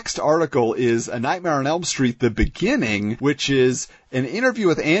 The next article is A Nightmare on Elm Street, The Beginning, which is an interview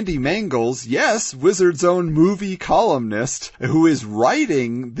with Andy Mangels, yes, Wizard's own movie columnist, who is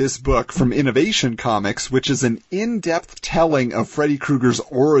writing this book from Innovation Comics, which is an in-depth telling of Freddy Krueger's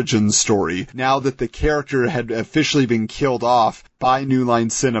origin story, now that the character had officially been killed off by New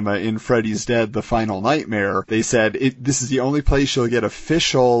Line Cinema in Freddy's Dead, The Final Nightmare. They said, this is the only place you'll get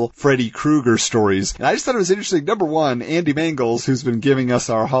official Freddy Krueger stories. And I just thought it was interesting. #1, Andy Mangels, who's been giving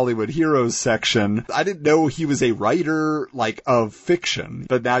us our Hollywood Heroes section. I didn't know he was a writer, of fiction.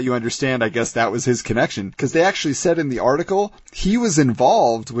 But now you understand, I guess that was his connection. Because they actually said in the article, he was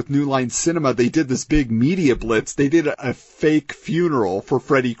involved with New Line Cinema. They did this big media blitz. They did a fake funeral for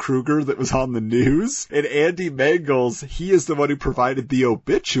Freddy Krueger that was on the news. And Andy Mangels, he is the one who provided the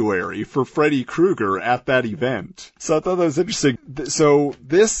obituary for Freddy Krueger at that event. So I thought that was interesting. So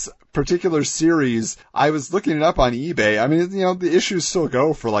this particular series, I was looking it up on eBay. I mean, the issues still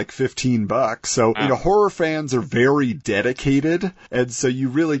go for like $15. So, horror fans are very dedicated. And so you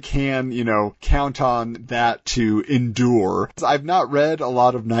really can, count on that to endure. I've not read a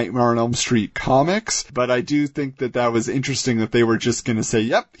lot of Nightmare on Elm Street comics, but I do think that was interesting that they were just going to say,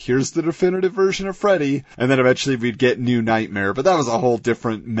 yep, here's the definitive version of Freddy. And then eventually we'd get New Nightmare. But that was a whole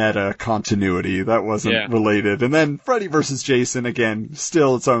different meta continuity. That wasn't related. And then Freddy vs. Jason, again,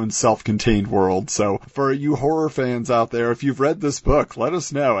 still its own self-contained world. So for you horror fans out there, if you've read this book, let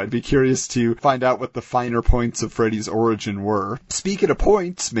us know. I'd be curious to find out what the finer points of Freddy's origin were. Speaking of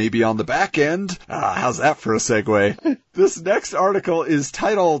points, maybe on the back end, how's that for a segue? This next article is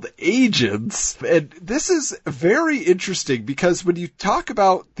titled Agents, and this is very interesting because when you talk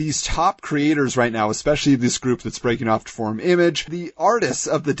about these top creators right now, especially this group that's breaking off to form Image, the artists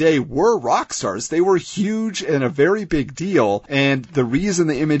of the day were rock stars. They were huge and a very big deal, and the reason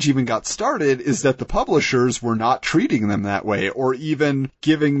the Image even got started is that the publishers were not treating them that way or even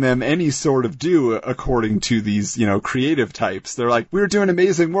giving them any sort of due according to these, creative types. They're like, we're doing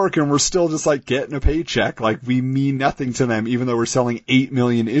amazing work and we're still just like getting a paycheck. Like we mean nothing to them, even though we're selling 8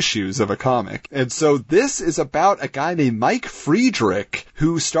 million issues of a comic. And so this is about a guy named Mike Friedrich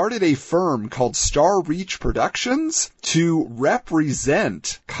who started a firm called Star Reach Productions to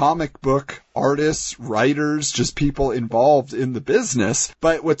represent comic book artists, writers, just people involved in the business.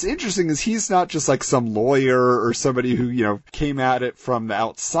 But what's interesting is he's not just like some lawyer or somebody who, came at it from the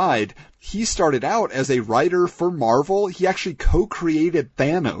outside. He started out as a writer for Marvel. He actually co-created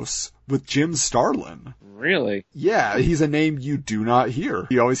Thanos with Jim Starlin. Really? Yeah, he's a name you do not hear.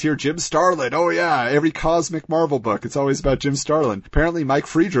 You always hear Jim Starlin. Oh yeah, every cosmic Marvel book, it's always about Jim Starlin. Apparently Mike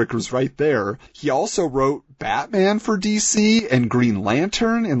Friedrich was right there. He also wrote Batman for DC and Green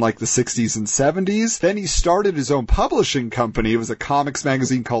Lantern in like the 60s and 70s. Then he started his own publishing company. It was a comics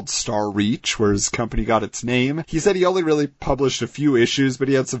magazine called Star Reach, where his company got its name. He said he only really published a few issues, but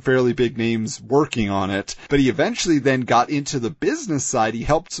he had some fairly big names working on it. But he eventually then got into the business side. He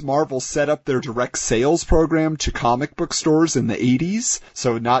helped Marvel set up their direct sales program to comic book stores in the 80s.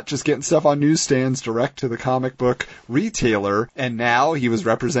 So not just getting stuff on newsstands, direct to the comic book retailer. And now he was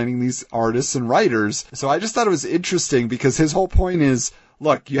representing these artists and writers. So I just thought it was interesting because his whole point is,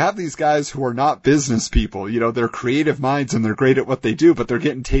 look, you have these guys who are not business people. They're creative minds and they're great at what they do, but they're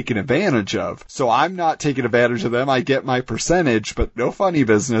getting taken advantage of. So I'm not taking advantage of them. I get my percentage, but no funny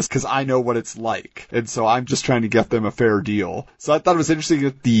business because I know what it's like. And so I'm just trying to get them a fair deal. So I thought it was interesting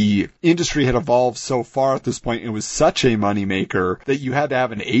that the industry had evolved so far at this point. It was such a moneymaker that you had to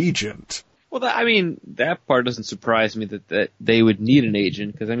have an agent. Well, that part doesn't surprise me that they would need an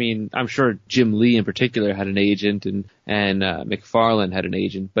agent because, I'm sure Jim Lee in particular had an agent and McFarlane had an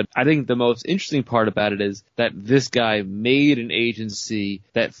agent. But I think the most interesting part about it is that this guy made an agency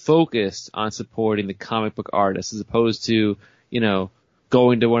that focused on supporting the comic book artists as opposed to,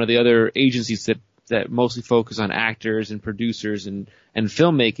 going to one of the other agencies that mostly focus on actors and producers and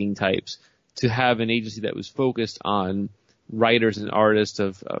filmmaking types, to have an agency that was focused on writers and artists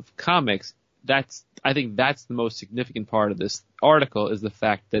of comics. I think that's the most significant part of this article, is the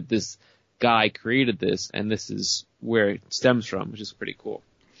fact that this guy created this, and this is where it stems from, which is pretty cool.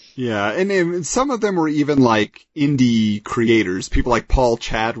 Yeah, and some of them were even like indie creators. People like Paul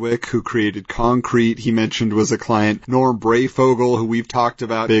Chadwick, who created Concrete, he mentioned was a client. Norm Brayfogle, who we've talked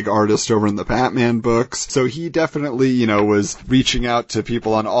about, big artist over in the Batman books. So he definitely, was reaching out to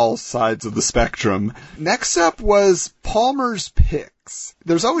people on all sides of the spectrum. Next up was Palmer's Picks.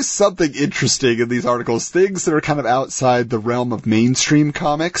 There's always something interesting in these articles, things that are kind of outside the realm of mainstream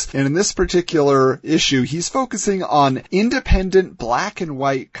comics. And in this particular issue, he's focusing on independent black and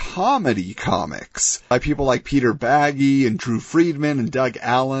white comedy comics by people like Peter Baggy and Drew Friedman and Doug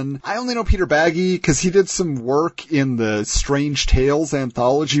Allen. I only know Peter Baggy because he did some work in the Strange Tales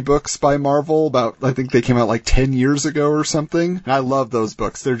anthology books by Marvel I think they came out like 10 years ago or something. And I love those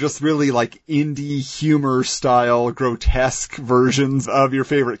books. They're just really like indie humor style, grotesque versions of your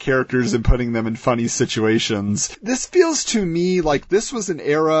favorite characters and putting them in funny situations. This feels to me like this was an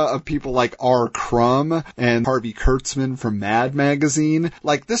era of people like R. Crumb and Harvey Kurtzman from Mad Magazine.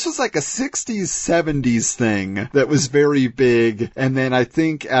 Like this was like a 60s, 70s thing that was very big. And then I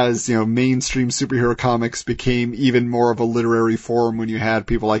think as, mainstream superhero comics became even more of a literary form when you had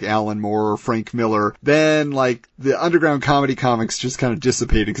people like Alan Moore or Frank Miller, then like the underground comedy comics just kind of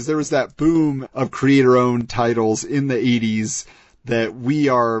dissipated because there was that boom of creator-owned titles in the 80s that we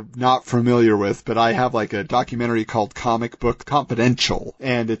are not familiar with, but I have like a documentary called Comic Book Confidential,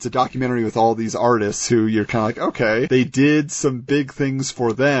 and it's a documentary with all these artists who you're kind of like, okay, they did some big things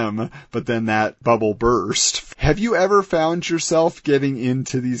for them, but then that bubble burst. Have you ever found yourself getting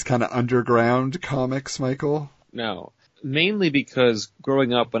into these kind of underground comics, Michael? No. Mainly because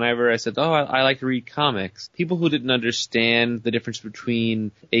growing up, whenever I said, I like to read comics, people who didn't understand the difference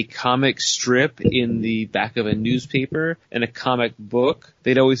between a comic strip in the back of a newspaper and a comic book,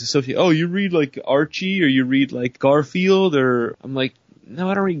 they'd always associate, you read like Archie or you read like Garfield, or I'm like, no,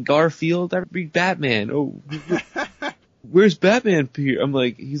 I don't read Garfield, I read Batman. Where's Batman here? I'm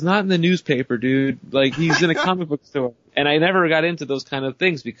like, he's not in the newspaper, dude. Like, he's in a comic book store. And I never got into those kind of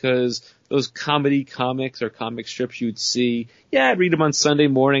things because those comedy comics or comic strips you'd see, I'd read them on Sunday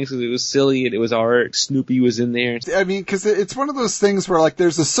mornings because it was silly and it was art. Snoopy was in there. I mean, because it's one of those things where, like,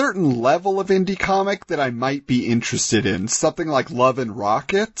 there's a certain level of indie comic that I might be interested in. Something like Love and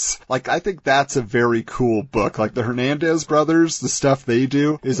Rockets. Like, I think that's a very cool book. Like, the Hernandez brothers, the stuff they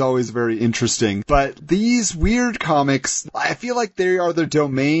do is always very interesting. But these weird comics, I feel like they are the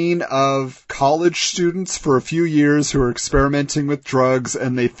domain of college students for a few years who are experimenting with drugs,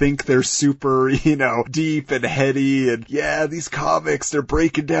 and they think they're super, deep and heady, and these comics, they're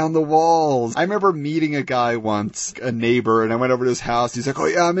breaking down the walls. I remember meeting a guy once, a neighbor, and I went over to his house. He's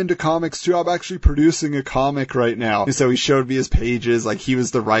like, I'm into comics too. I'm actually producing a comic right now. And so he showed me his pages, like he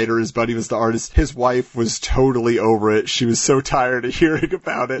was the writer, his buddy was the artist. His wife was totally over it. She was so tired of hearing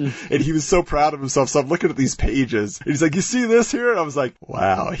about it, and he was so proud of himself. So I'm looking at these pages, and he's like, you see this here? And I was like,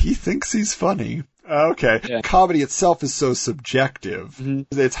 wow, he thinks he's funny. Okay. Yeah. Comedy itself is so subjective.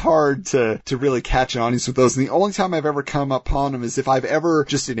 Mm-hmm. It's hard to really catch an audience with those. And the only time I've ever come upon them is if I've ever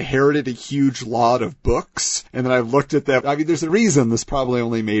just inherited a huge lot of books and then I've looked at them. I mean, there's a reason this probably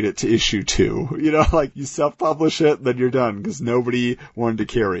only made it to issue 2. Like you self-publish it, then you're done because nobody wanted to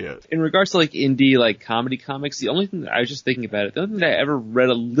carry it. In regards to like indie, like comedy comics, the only thing that I was just thinking about it, the only thing that I ever read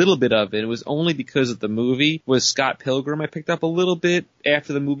a little bit of it was only because of the movie was Scott Pilgrim. I picked up a little bit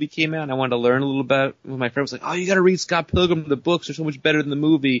after the movie came out and I wanted to learn a little bit. My friend was like, you gotta read Scott Pilgrim. The books are so much better than the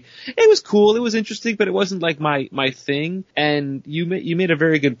movie. It was cool. It was interesting, but it wasn't like my thing. And you made a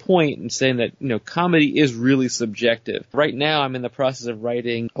very good point in saying that, comedy is really subjective. Right now, I'm in the process of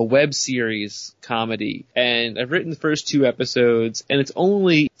writing a web series comedy, and I've written the first 2 episodes, and it's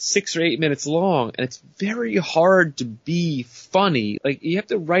only 6 or 8 minutes long, and it's very hard to be funny. Like, you have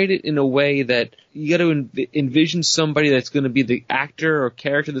to write it in a way that you got to envision somebody that's going to be the actor or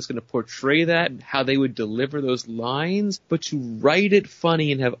character that's going to portray that, and how they would deliver those lines. But to write it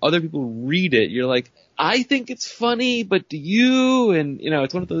funny and have other people read it, you're like, I think it's funny, but do you? And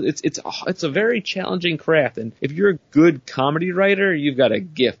it's one of those. It's a very challenging craft, and if you're a good comedy writer, you've got a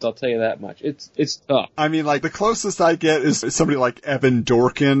gift. I'll tell you that much. It's tough. I mean, like the closest I get is somebody like Evan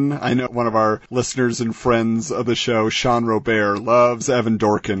Dorkin. I know one of our listeners and friends of the show, Sean Robert, loves Evan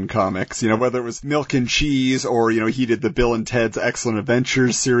Dorkin comics. Whether it was Milk and Cheese or he did the Bill and Ted's Excellent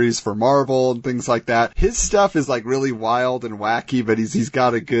Adventures series for Marvel and things like that. His stuff is like really wild and wacky, but he's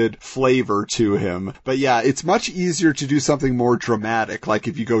got a good flavor to him. But yeah, it's much easier to do something more dramatic, like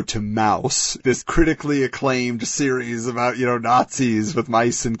if you go to Mouse, this critically acclaimed series about, Nazis with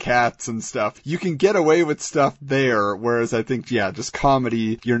mice and cats and stuff. You can get away with stuff there, whereas I think, just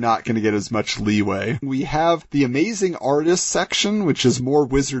comedy, you're not going to get as much leeway. We have the Amazing Artists section, which is more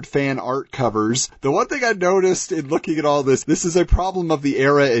Wizard fan art covers. The one thing I noticed in looking at all this is a problem of the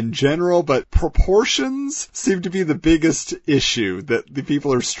era in general, but proportions seem to be the biggest issue that the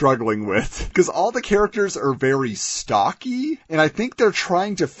people are struggling with. Because all the characters are very stocky, and I think they're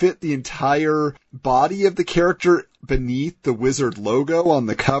trying to fit the entire body of the character beneath the Wizard logo on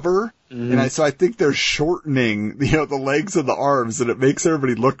the cover. Mm-hmm. And so I think they're shortening, the legs and the arms, and it makes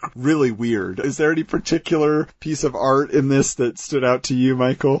everybody look really weird. Is there any particular piece of art in this that stood out to you,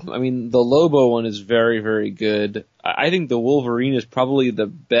 Michael? I mean, the Lobo one is very, very good. I think the Wolverine is probably the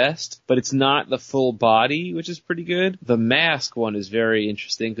best, but it's not the full body, which is pretty good. The Mask one is very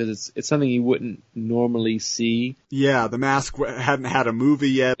interesting because it's something you wouldn't normally see. Yeah, the Mask hadn't had a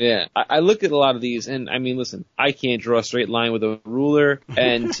movie yet. Yeah, I look at a lot of these, and I mean, listen, I can't draw a straight line with a ruler,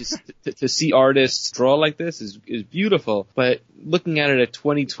 and to see artists draw like this is beautiful, but looking at it at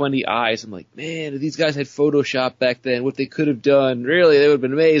 2020 eyes, I'm like, man, if these guys had Photoshop back then, what they could have done, really, they would have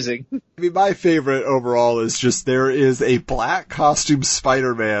been amazing. I mean, my favorite overall is just there is a black costume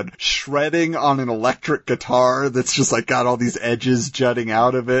Spider-Man shredding on an electric guitar that's just like got all these edges jutting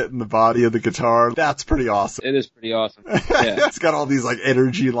out of it in the body of the guitar. That's pretty awesome. It is pretty awesome. Yeah. It's got all these like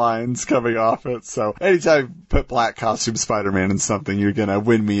energy lines coming off it. So anytime you put black costume Spider-Man in something, you're gonna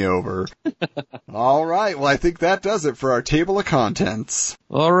win me over. All right. Well, I think that does it for our table of contents.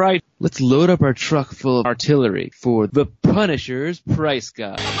 All right, let's load up our truck full of artillery for the Punisher's Price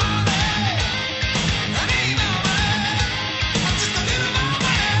Guide.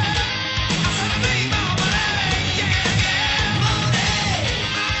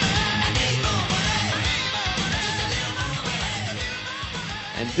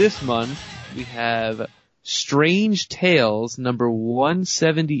 And this month, we have Strange Tales number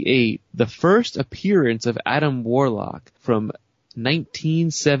 178, the first appearance of Adam Warlock from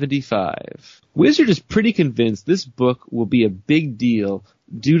 1975. Wizard is pretty convinced this book will be a big deal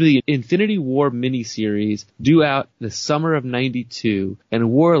due to the Infinity War miniseries due out the summer of 92 and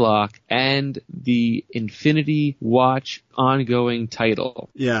Warlock and the Infinity Watch ongoing title.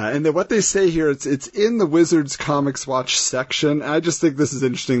 Yeah, and then what they say here, it's in the Wizards Comics Watch section. I just think this is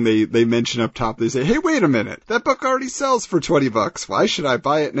interesting. They mention up top, they say, hey, wait a minute, that book already sells for $20. Why should I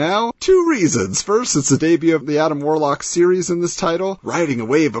buy it now? 2 reasons. First, it's the debut of the Adam Warlock series in this title, riding a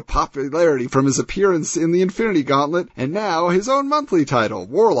wave of popularity from his appearance in the Infinity Gauntlet, and now his own monthly title.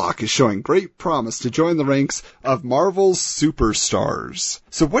 Warlock is showing great promise to join the ranks of Marvel's superstars.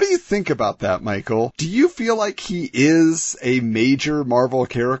 So what do you think about that, Michael? Do you feel like he is a major Marvel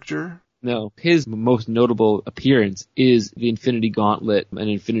character? No, his most notable appearance is the Infinity Gauntlet and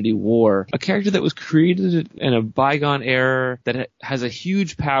Infinity War, a character that was created in a bygone era that has a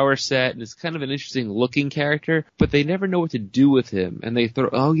huge power set and is kind of an interesting looking character, but they never know what to do with him. And they throw,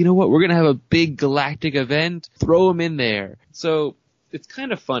 oh, you know what, we're going to have a big galactic event, throw him in there. So it's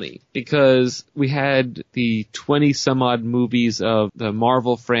kind of funny because we had the 20 some odd movies of the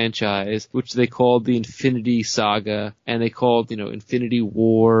Marvel franchise, which they called the Infinity Saga, and they called, Infinity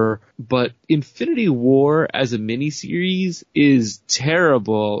War. But Infinity War as a miniseries is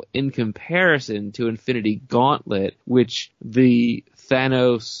terrible in comparison to Infinity Gauntlet, which the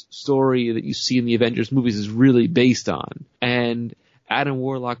Thanos story that you see in the Avengers movies is really based on. And Adam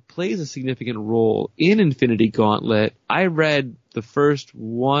Warlock plays a significant role in Infinity Gauntlet. I read the first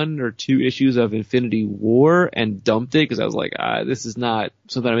 1 or 2 issues of Infinity War and dumped it because I was like, this is not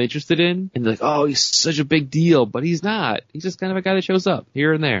something I'm interested in. And they're like, oh, he's such a big deal, but he's not. He's just kind of a guy that shows up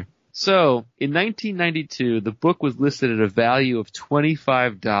here and there. So, in 1992, the book was listed at a value of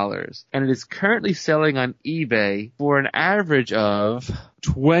 $25, and it is currently selling on eBay for an average of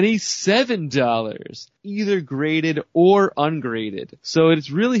 $27, either graded or ungraded. So it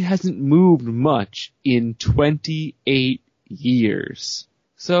really hasn't moved much in 28 years.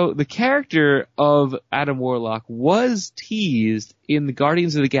 So the character of Adam Warlock was teased in the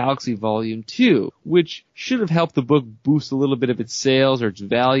Guardians of the Galaxy Volume 2, which should have helped the book boost a little bit of its sales or its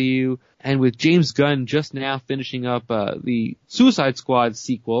value. And with James Gunn just now finishing up the Suicide Squad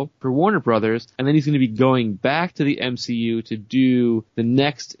sequel for Warner Brothers, and then he's going to be going back to the MCU to do the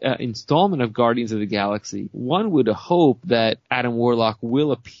next installment of Guardians of the Galaxy, one would hope that Adam Warlock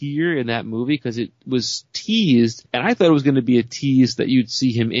will appear in that movie because it was teased, and I thought it was going to be a tease that you'd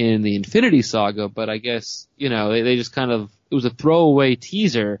see him in the Infinity Saga, but I guess, they just kind of, it was a throwaway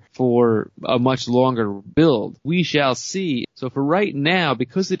teaser for a much longer build. We shall see. So for right now,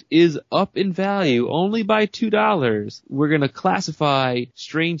 because it is up in value only by $2, we're going to classify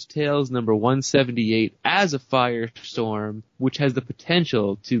Strange Tales number 178 as a firestorm, which has the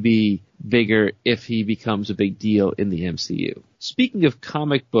potential to be bigger if he becomes a big deal in the MCU. Speaking of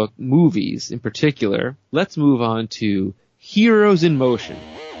comic book movies in particular, let's move on to Heroes in Motion.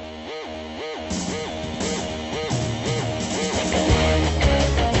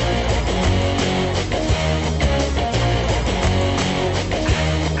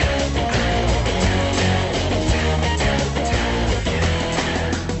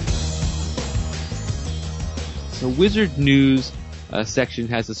 The Wizard News section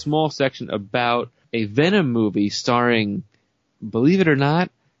has a small section about a Venom movie starring, believe it or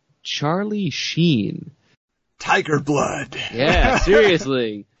not, Charlie Sheen. Tiger Blood. Yeah,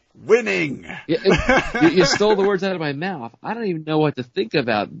 seriously. Winning. You stole the words out of my mouth. I don't even know what to think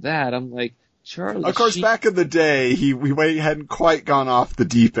about that. I'm like, Charlie Of course, Sheen. back in the day, he hadn't quite gone off the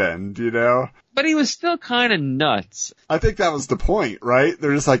deep end, But he was still kind of nuts. I think that was the point, right?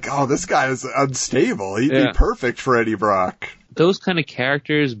 They're just like, oh, this guy is unstable. He'd be perfect for Eddie Brock. Those kind of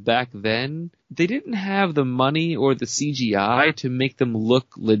characters back then, they didn't have the money or the CGI to make them look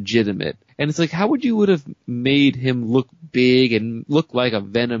legitimate. And it's like, how would have made him look big and look like a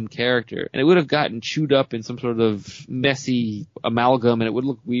Venom character? And it would have gotten chewed up in some sort of messy amalgam and it would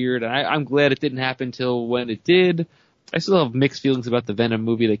look weird. And I'm glad it didn't happen till when it did. I still have mixed feelings about the Venom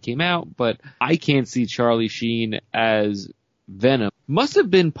movie that came out, but I can't see Charlie Sheen as Venom. Must have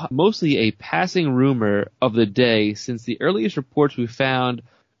been mostly a passing rumor of the day, since the earliest reports we found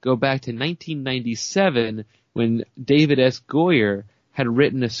go back to 1997 when David S. Goyer had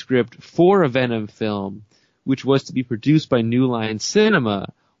written a script for a Venom film, which was to be produced by New Line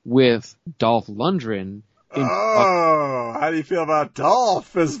Cinema with Dolph Lundgren. How do you feel about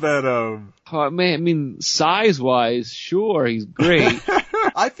Dolph as Venom? Oh, man, I mean, size-wise, sure, he's great.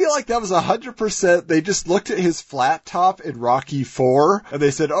 I feel like that was 100%. They just looked at his flat top in Rocky IV, and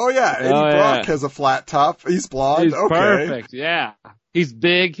they said, oh yeah, Eddie Brock has a flat top. He's blonde. He's okay. perfect, yeah. He's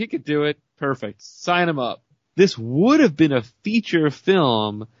big, he could do it. Perfect. Sign him up. This would have been a feature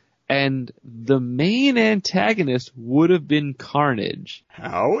film, and the main antagonist would have been Carnage.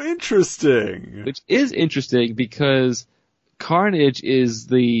 How interesting. Which is interesting because Carnage is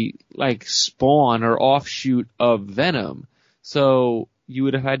the, spawn or offshoot of Venom. So you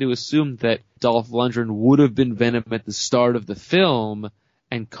would have had to assume that Dolph Lundgren would have been Venom at the start of the film,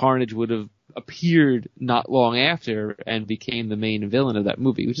 and Carnage would have appeared not long after and became the main villain of that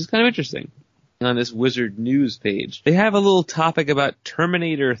movie, which is kind of interesting. On this Wizard News page, they have a little topic about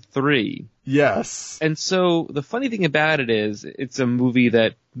Terminator 3. Yes. And so the funny thing about it is it's a movie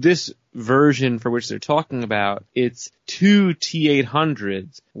that this version for which they're talking about, it's two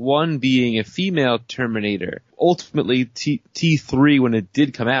T-800s, one being a female Terminator. Ultimately, T3, when it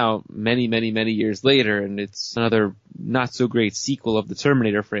did come out many, many, many years later, and it's another not so great sequel of the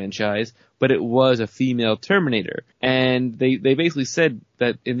Terminator franchise, but it was a female Terminator. And they basically said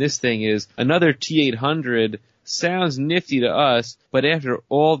that in this thing is another T-800 sounds nifty to us, but after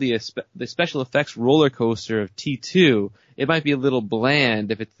all the special effects roller coaster of T2, it might be a little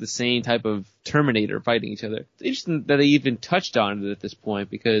bland if it's the same type of Terminator fighting each other. It's interesting that they even touched on it at this point,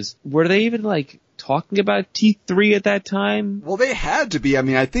 because were they even talking about T3 at that time? Well, they had to be. I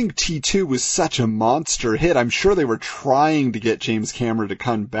mean, I think T2 was such a monster hit. I'm sure they were trying to get James Cameron to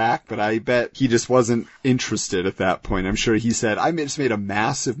come back, but I bet he just wasn't interested at that point. I'm sure he said, I just made a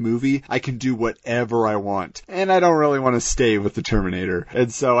massive movie. I can do whatever I want. And I don't really want to stay with the Terminator.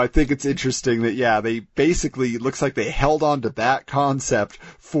 And so I think it's interesting that, yeah, they basically, it looks like they held on to that concept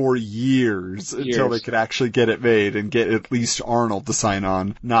for years until they could actually get it made and get at least Arnold to sign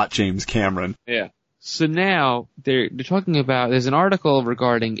on, not James Cameron. Yeah. So now they're talking about, there's an article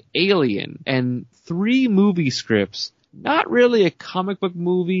regarding Alien and 3 movie scripts, not really a comic book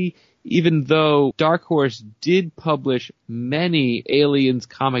movie, even though Dark Horse did publish many Aliens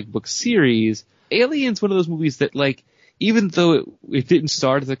comic book series. Alien's one of those movies that, even though it didn't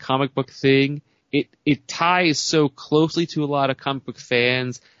start as a comic book thing, it ties so closely to a lot of comic book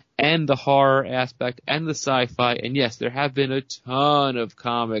fans and the horror aspect and the sci-fi. And yes, there have been a ton of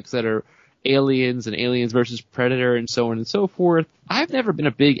comics that are Aliens and Aliens versus Predator and so on and so forth. I've never been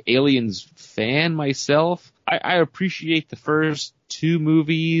a big Aliens fan myself. I appreciate the first 2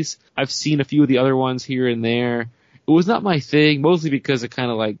 movies. I've seen a few of the other ones here and there. It was not my thing, mostly because it kind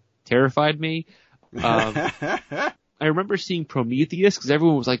of terrified me. I remember seeing Prometheus because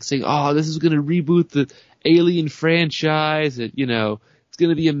everyone was saying, oh, this is going to reboot the Alien franchise. And, it's going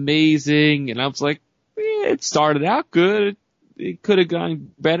to be amazing. And I was like, it started out good. It could have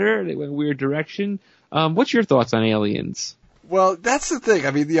gone better. It went a weird direction. What's your thoughts on Aliens? Well, that's the thing.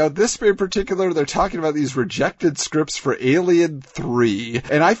 I mean, this in particular, they're talking about these rejected scripts for Alien 3.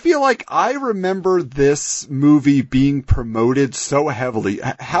 And I feel like I remember this movie being promoted so heavily.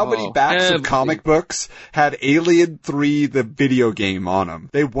 How many backs of comic books had Alien 3, the video game, on them?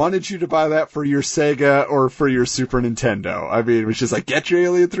 They wanted you to buy that for your Sega or for your Super Nintendo. I mean, it was just get your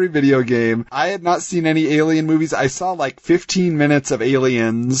Alien 3 video game. I had not seen any Alien movies. I saw 15 minutes of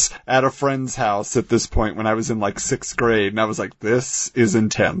Aliens at a friend's house at this point when I was in 6th grade. And I was this is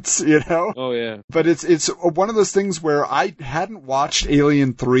intense, Oh, yeah. But it's one of those things where I hadn't watched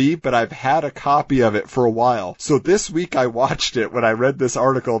Alien 3, but I've had a copy of it for a while. So this week I watched it when I read this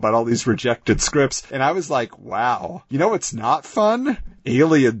article about all these rejected scripts, and I was like, wow. It's not fun?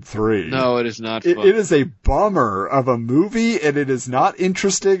 Alien 3. No, it is not fun. It is a bummer of a movie, and it is not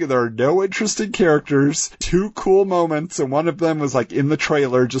interesting. There are no interesting characters. 2 cool moments, and one of them was in the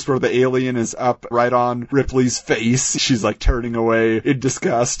trailer, just where the alien is up right on Ripley's face. She's turning away in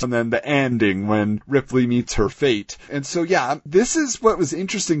disgust, and then the ending when Ripley meets her fate. And so, yeah, this is what was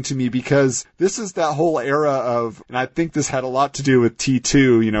interesting to me, because this is that whole era of, and I think this had a lot to do with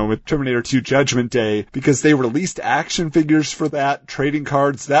T2, with Terminator 2 Judgment Day, because they released action figures for that, trading trading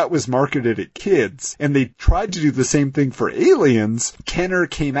cards, that was marketed at kids. And they tried to do the same thing for Aliens. Kenner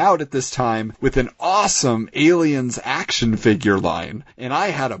came out at this time with an awesome Aliens action figure line. And I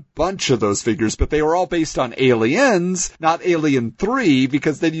had a bunch of those figures, but they were all based on Aliens, not Alien 3,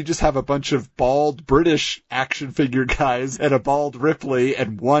 because then you just have a bunch of bald British action figure guys and a bald Ripley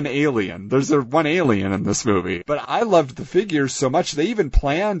and one alien. There's one alien in this movie. But I loved the figures so much, they even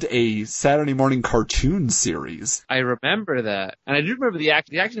planned a Saturday morning cartoon series. I remember that. And I do remember the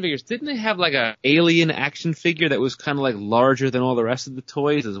action figures. Didn't they have like a alien action figure that was kind of like larger than all the rest of the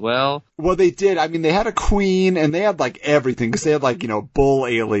toys as well? Well, they did. I mean, they had a queen and they had like everything, because they had like, bull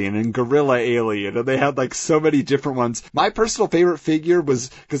alien and gorilla alien, and they had like so many different ones. My personal favorite figure was,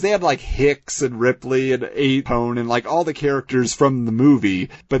 because they had like Hicks and Ripley and Apone and like all the characters from the movie,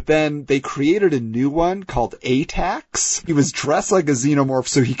 but then they created a new one called Atax. He was dressed like a xenomorph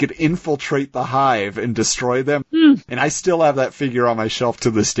so he could infiltrate the hive and destroy them. And I still have that figure on my shelf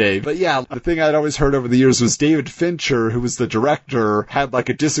to this day. But yeah, the thing I'd always heard over the years was David Fincher, who was the director, had like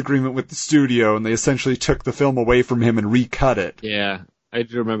a disagreement with the studio, and they essentially took the film away from him and recut it. Yeah. I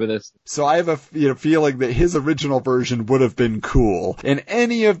do remember this. So I have a feeling that his original version would have been cool, and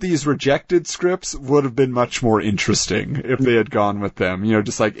any of these rejected scripts would have been much more interesting if they had gone with them.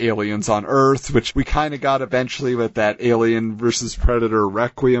 Just like Aliens on Earth, which we kind of got eventually with that Alien vs. Predator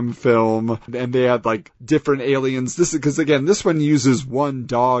Requiem film, and they had like different aliens. This is because again, this one uses one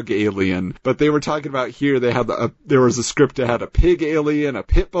dog alien, but they were talking about here they had there was a script that had a pig alien, a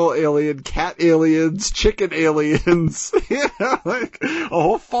pit bull alien, cat aliens, chicken aliens, like a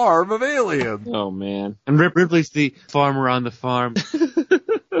whole farm of aliens. Oh, man. And Ripley's the farmer on the farm.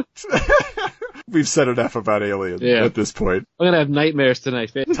 We've said enough about aliens at this point. I'm going to have nightmares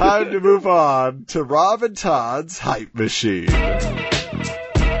tonight. Time to move on to Rob and Todd's Hype Machine.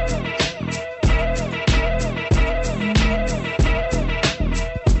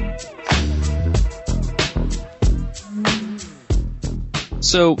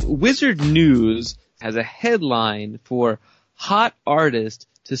 So, Wizard News has a headline for hot artist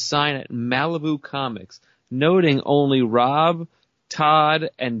to sign at Malibu Comics, noting only Rob, Todd,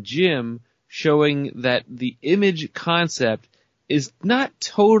 and Jim, showing that the Image concept is not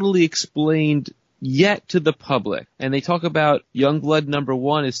totally explained yet to the public. And they talk about Youngblood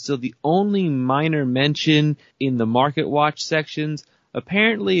 #1 is still the only minor mention in the Market Watch sections.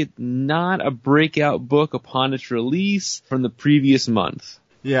 Apparently it's not a breakout book upon its release from the previous month.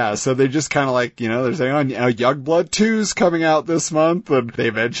 Yeah, so they just kind of like, they're saying, Youngblood 2's coming out this month, and they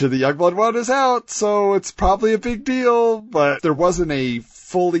mentioned the Youngblood 1 is out, so it's probably a big deal, but there wasn't a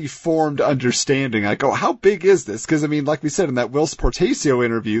fully formed understanding. Like, how big is this? Because, like we said in that Whilce Portacio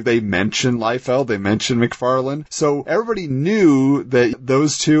interview, they mentioned Liefeld, they mentioned McFarlane, so everybody knew that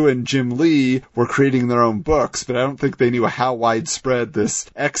those two and Jim Lee were creating their own books, but I don't think they knew how widespread this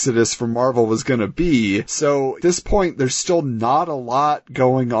exodus from Marvel was going to be. So at this point, there's still not a lot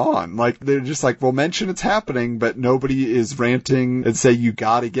going on. Like, they're just like, we'll mention it's happening, but nobody is ranting and say, you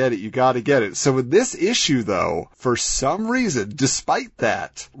gotta get it, you gotta get it. So with this issue, though, for some reason, despite that,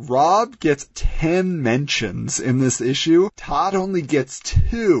 Rob gets 10 mentions in this issue. Todd only gets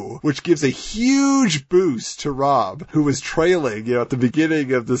 2, which gives a huge boost to Rob, who was trailing, at the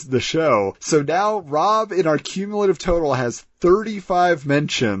beginning of the show. So now Rob, in our cumulative total, has 35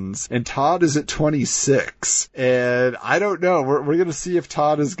 mentions, and Todd is at 26. And I don't know. We're going to see if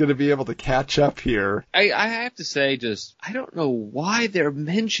Todd is going to be able to catch up here. I have to say, I don't know why they're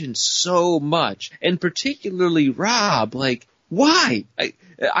mentioned so much, and particularly Rob. Like, why?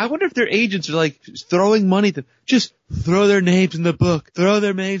 I wonder if their agents are like throwing money to just throw their names in the book, throw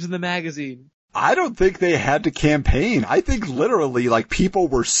their names in the magazine. I don't think they had to campaign. I think literally, people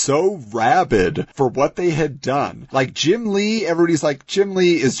were so rabid for what they had done. Like, Jim Lee, everybody's like, Jim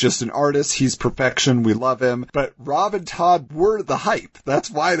Lee is just an artist. He's perfection. We love him. But Rob and Todd were the hype.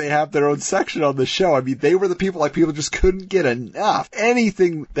 That's why they have their own section on the show. They were the people, people just couldn't get enough.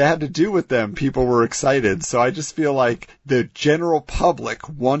 Anything that had to do with them, people were excited. So I just feel like the general public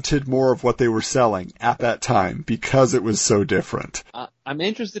wanted more of what they were selling at that time because it was so different. I'm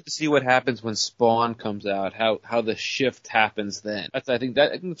interested to see what happens when Spawn comes out, how the shift happens then. I think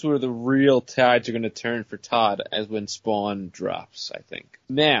that's where the real tides are going to turn for Todd, as when Spawn drops, I think.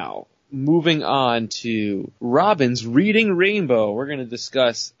 Now, moving on to Robin's Reading Rainbow, we're going to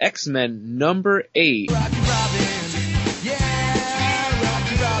discuss X-Men #8. Rocky Robin, yeah,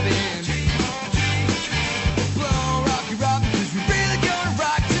 Rocky Robin. Blow Rocky Robin, 'cause we're really gonna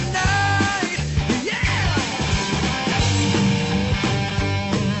rock tonight, yeah!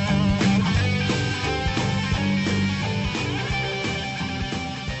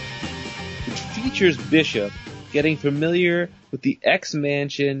 Which features Bishop getting familiar with the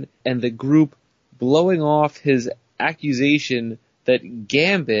X-Mansion and the group blowing off his accusation that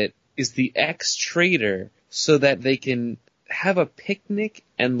Gambit is the X-Traitor so that they can have a picnic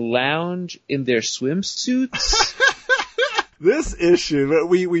and lounge in their swimsuits. This issue,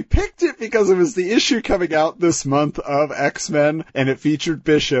 we picked it because it was the issue coming out this month of X-Men, and it featured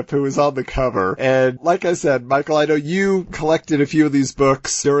Bishop, who was on the cover. And like I said, Michael, I know you collected a few of these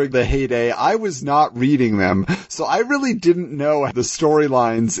books during the heyday. I was not reading them, so I really didn't know the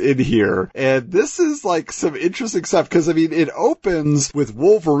storylines in here. And this is like some interesting stuff, because I mean, it opens with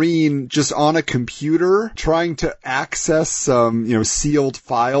Wolverine just on a computer trying to access some, sealed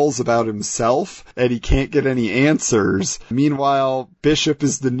files about himself, and he can't get any answers. Meanwhile, Bishop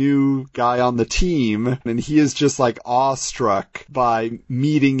is the new guy on the team, and he is just like awestruck by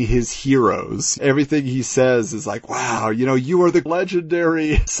meeting his heroes. Everything he says is like, wow, you are the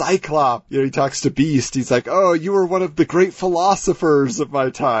legendary Cyclops. He talks to Beast. He's like, oh, you were one of the great philosophers of my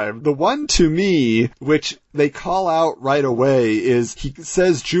time. The one to me, which they call out right away, is he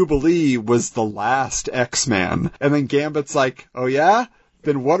says Jubilee was the last X-Man. And then Gambit's like, oh yeah?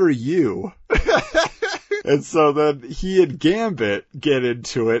 Then what are you? And so then he and Gambit get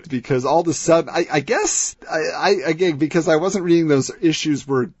into it because all of a sudden, I guess, again, because I wasn't reading those issues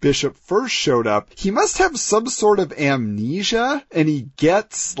where Bishop first showed up, he must have some sort of amnesia, and he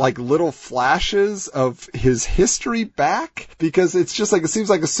gets like little flashes of his history back, because it's just like, it seems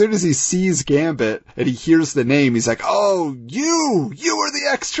like as soon as he sees Gambit and he hears the name, he's like, oh, you were the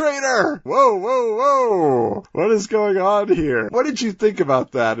X-Traitor! Whoa, what is going on here? What did you think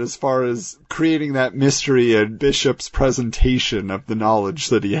about that as far as creating that mystery and Bishop's presentation of the knowledge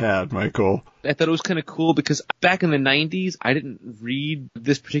that he had, Michael? I thought it was kind of cool because back in the 90s, I didn't read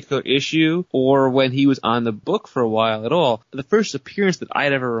this particular issue or when he was on the book for a while at all. The first appearance that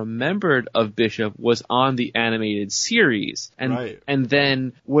I'd ever remembered of Bishop was on the animated series. And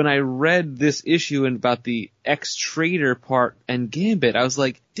then when I read this issue and about the X-Traitor part and Gambit, I was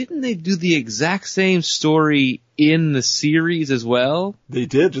like, didn't they do the exact same story in the series as well? They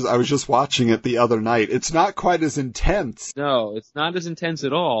did. I was just watching it the other night. It's not quite as intense. No, it's not as intense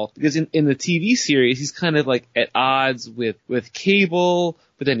at all. Because in the TV series, he's kind of like at odds with Cable,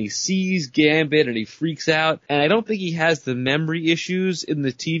 but then he sees Gambit and he freaks out. And I don't think he has the memory issues in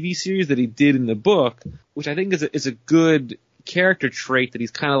the TV series that he did in the book, which I think is a good character trait, that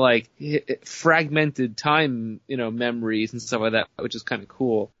he's kind of like fragmented time, memories and stuff like that, which is kind of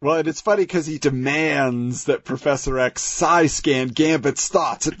cool. Well, and it's funny because he demands that Professor X scan Gambit's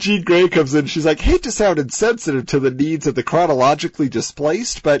thoughts. And Jean Grey comes in, she's like, hate to sound insensitive to the needs of the chronologically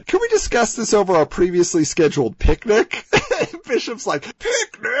displaced, but can we discuss this over our previously scheduled picnic? Bishop's like,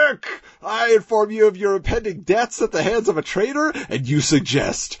 picnic! I inform you of your impending deaths at the hands of a traitor, and you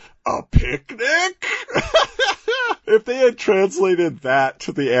suggest a picnic? If they had translated that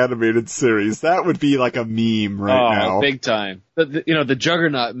to the animated series, that would be like a meme now. Oh, big time. The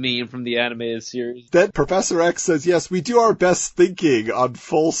Juggernaut meme from the animated series. Then Professor X says, yes, we do our best thinking on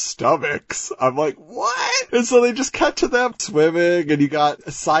full stomachs. I'm like, what? And so they just cut to them swimming, and you got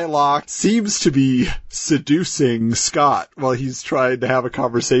Psylocke seems to be seducing Scott while he's trying to have a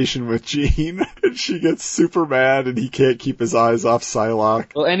conversation with Jean. And she gets super mad, and he can't keep his eyes off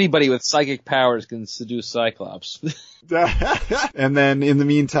Psylocke. Well, anybody with psychic powers can seduce Cyclops. And then in the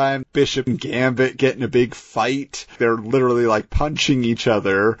meantime, Bishop and Gambit get in a big fight. They're literally like punching each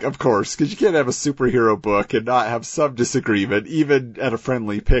other, of course, because you can't have a superhero book and not have some disagreement, even at a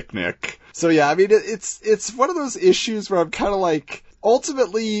friendly picnic. So yeah, I mean, it's one of those issues where I'm kind of like,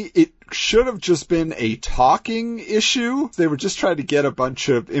 ultimately, it should have just been a talking issue. They were just trying to get a bunch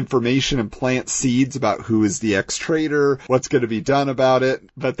of information and plant seeds about who is the X-Traitor, what's going to be done about it,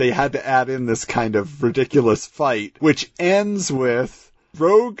 but they had to add in this kind of ridiculous fight, which ends with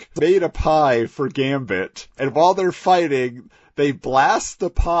Rogue made a pie for Gambit, and while they're fighting, they blast the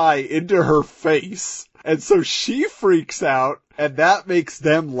pie into her face, and so she freaks out, and that makes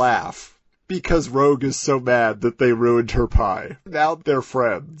them laugh. Because Rogue is so mad that they ruined her pie. Now they're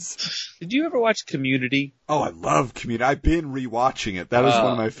friends. Did you ever watch Community? Oh, I love Community. I've been rewatching it. That is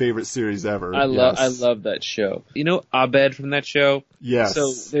one of my favorite series ever. I love that show. You know Abed from that show? Yes.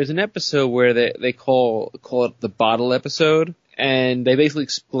 So there's an episode where they call it the bottle episode, and they basically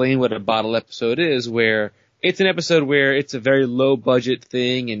explain what a bottle episode is, where it's an episode where it's a very low budget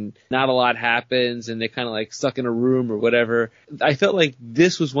thing and not a lot happens and they're kind of like stuck in a room or whatever. I felt like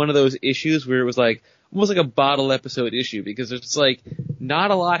this was one of those issues where it was like almost like a bottle episode issue, because it's like not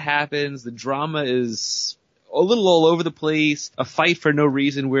a lot happens. The drama is a little all over the place, a fight for no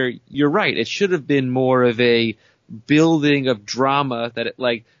reason, where you're right. It should have been more of a building of drama that it,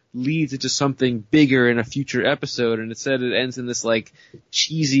 like leads into something bigger in a future episode, and instead it ends in this like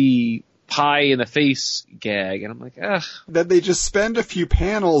cheesy pie in the face gag, and I'm like, ugh. Then they just spend a few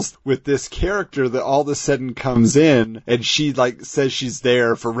panels with this character that all of a sudden comes in, and she like says she's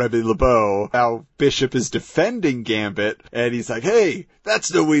there for Remy LeBeau. Now Bishop is defending Gambit, and he's like, hey,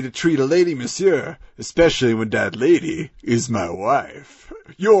 that's no way to treat a lady, monsieur, especially when that lady is my wife.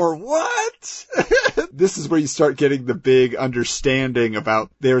 Your what? This is where you start getting the big understanding about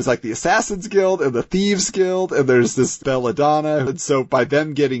there's like the Assassin's Guild and the Thieves Guild, and there's this Belladonna. And so by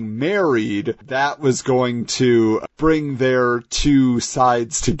them getting married, that was going to bring their two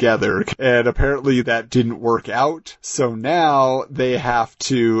sides together. And apparently that didn't work out. So now they have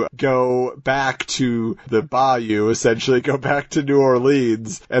to go back to the bayou, essentially go back to New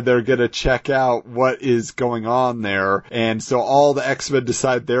Orleans, and they're going to check out what is going on there. And so all the X-Men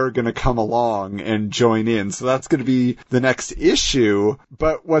decide they're going to come along and join in. So that's going to be the next issue.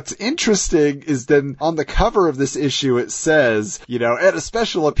 But what's interesting is then on the cover of this issue, it says, you know, and a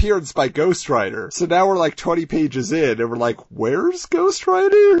special appearance by Ghost Rider. So now we're like 20 pages in and we're like, where's Ghost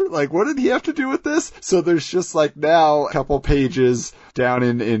Rider? Like, what did he have to do with this? So there's just like now a couple pages down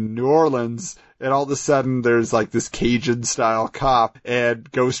in New Orleans, and all of a sudden there's like this Cajun style cop, and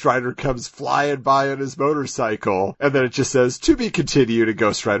Ghost Rider comes flying by on his motorcycle, and then it just says, to be continued in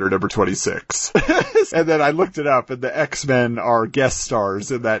Ghost Rider number 26. And then I looked it up, and the X-Men are guest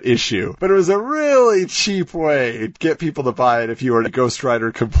stars in that issue. But it was a really cheap way to get people to buy it if you were a Ghost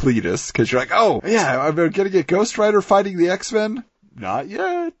Rider completist, because you're like, oh yeah, I'm gonna get Ghost Rider fighting the X-Men? Not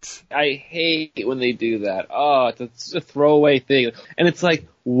yet. I hate when they do that. Oh, it's a throwaway thing. And it's like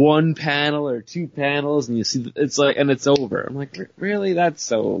one panel or two panels, and you see, it's like, and it's over. I'm like, really? That's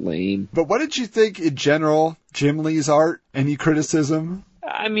so lame. But what did you think in general, Jim Lee's art? Any criticism?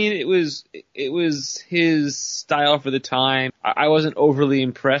 I mean, it was his style for the time. I wasn't overly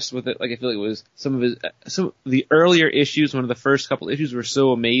impressed with it. Like, I feel like it was some of the earlier issues, one of the first couple issues were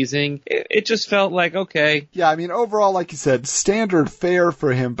so amazing. It just felt like, okay. Yeah, I mean, overall, like you said, standard fare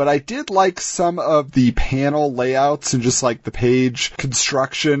for him, but I did like some of the panel layouts and just like the page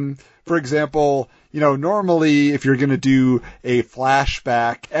construction. For example, you know, normally if you're going to do a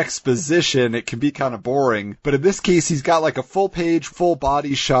flashback exposition, it can be kind of boring. But in this case, he's got like a full page, full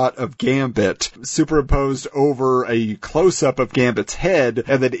body shot of Gambit superimposed over a close-up of Gambit's head.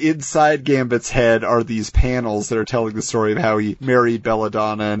 And then inside Gambit's head are these panels that are telling the story of how he married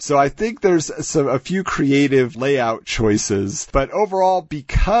Belladonna. And so I think there's a few creative layout choices. But overall,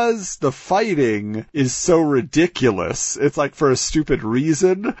 because the fighting is so ridiculous, it's like for a stupid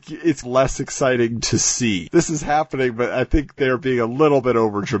reason, it's less exciting to see. This is happening, but I think they're being a little bit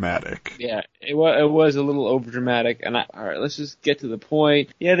overdramatic. Yeah, it was a little overdramatic, and alright, let's just get to the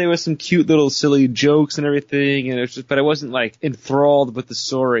point. Yeah, there was some cute little silly jokes and everything, and it was just, but I wasn't like enthralled with the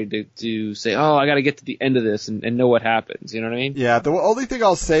story to say, oh, I gotta get to the end of this and know what happens, you know what I mean? Yeah, the only thing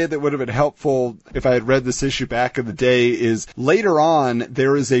I'll say that would have been helpful if I had read this issue back in the day is later on,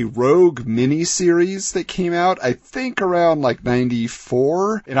 there is a Rogue miniseries that came out, I think around like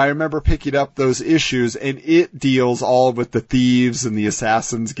 94, and I remember picking up those issues, and it deals all with the Thieves and the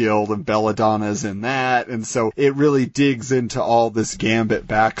Assassin's Guild, and Belladonna's in that, and so it really digs into all this Gambit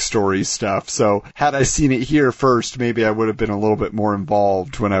backstory stuff. So had I seen it here first, maybe I would have been a little bit more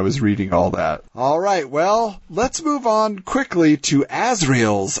involved when I was reading all that. Alright, well, let's move on quickly to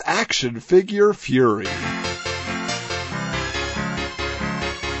Azrael's action figure Fury.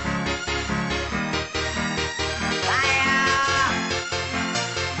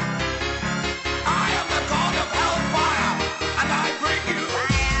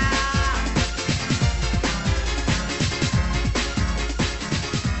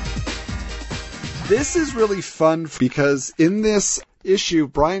 This is really fun because in this issue,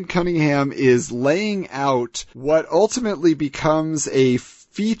 Brian Cunningham is laying out what ultimately becomes a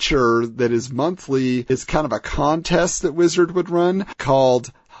feature that is monthly. It's kind of a contest that Wizard would run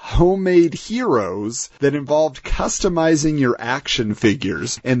called Homemade Heroes that involved customizing your action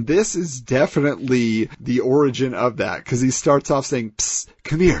figures. And this is definitely the origin of that, because he starts off saying, psst,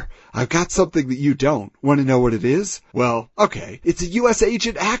 come here. I've got something that you don't. Want to know what it is? Well, okay. It's a U.S.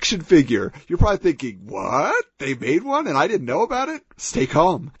 Agent action figure. You're probably thinking, what? They made one and I didn't know about it? Stay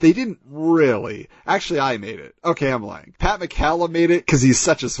calm. They didn't really. Actually, I made it. Okay, I'm lying. Pat McCallum made it because he's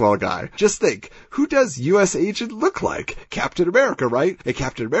such a swell guy. Just think, who does U.S. Agent look like? Captain America, right? And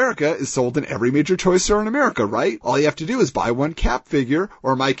Captain America is sold in every major toy store in America, right? All you have to do is buy one Cap figure,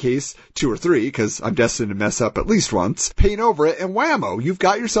 or in my case, 2 or 3, because I'm destined to mess up at least once, paint over it, and whammo, you've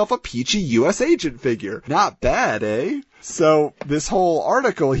got yourself a peachy U.S. Agent figure. Not bad, eh? So this whole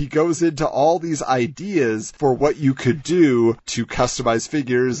article, he goes into all these ideas for what you could do to customize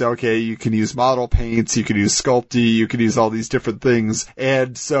figures. Okay, you can use model paints, you can use Sculpey, you can use all these different things.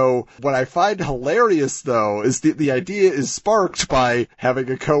 And so what I find hilarious, though, is the idea is sparked by having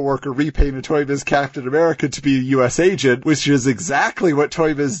a coworker repaint a Toy Biz Captain America to be a U.S. agent, which is exactly what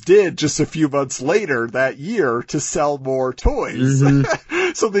Toy Biz did just a few months later that year to sell more toys.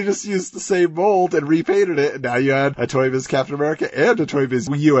 Mm-hmm. So they just used the same mold and repainted it, and now you had a Toy Biz Captain America and a Toy Biz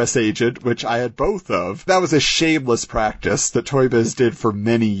U.S. agent, which I had both of. That was a shameless practice that Toy Biz did for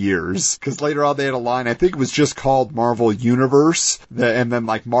many years, because later on they had a line, I think it was just called Marvel Universe, and then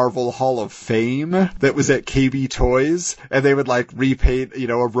like Marvel Hall of Fame that was at KB Toys, and they would like repaint, you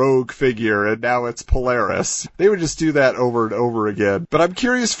know, a Rogue figure, and now it's Polaris. They would just do that over and over again. But I'm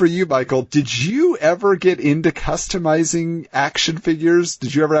curious for you, Michael, did you ever get into customizing action figures?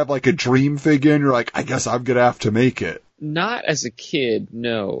 Did you ever have like a dream figure and you're like, I guess I'm gonna have to make it? Not as a kid,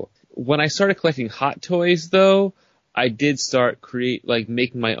 no. When I started collecting Hot Toys, though, I did start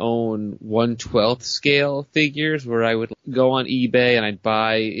making my own 1/12 scale figures, where I would go on eBay and I'd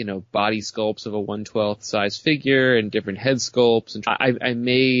buy, you know, body sculpts of a 1/12 size figure and different head sculpts. And I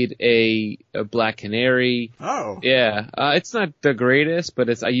made a Black Canary. Oh. Yeah. It's not the greatest, but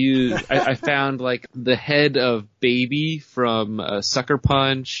I found like the head of Baby from Sucker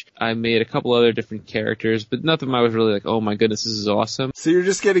Punch. I made a couple other different characters, but nothing I was really like, oh my goodness, this is awesome. So you're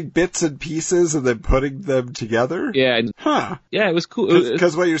just getting bits and pieces and then putting them together? Yeah. Huh. Yeah, it was cool.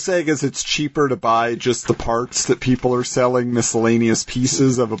 Because what you're saying is it's cheaper to buy just the parts that people are selling, miscellaneous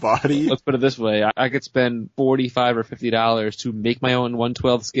pieces of a body. Let's put it this way. I could spend $45 or $50 to make my own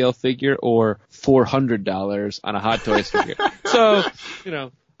 1/12 scale figure, or $400 on a Hot Toys figure. So, you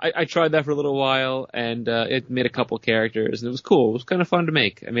know, I tried that for a little while, and it made a couple characters, and it was cool. It was kind of fun to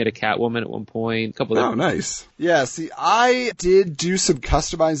make. I made a Catwoman at one point. Oh, nice. Yeah, see, I did do some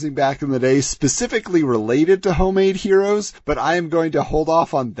customizing back in the day, specifically related to homemade heroes, but I am going to hold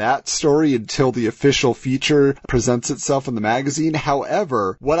off on that story until the official feature presents itself in the magazine.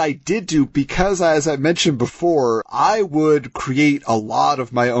 However, what I did do, because as I mentioned before, I would create a lot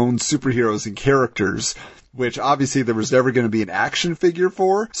of my own superheroes and characters, which obviously there was never going to be an action figure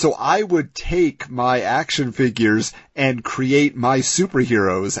for. So I would take my action figures and create my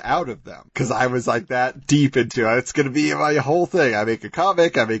superheroes out of them, because I was like that deep into it. It's going to be my whole thing. I make a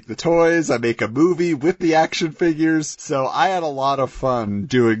comic, I make the toys, I make a movie with the action figures. So I had a lot of fun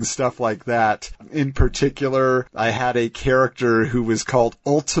doing stuff like that. In particular, I had a character who was called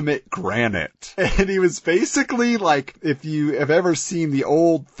Ultimate Granite. And he was basically like, if you have ever seen the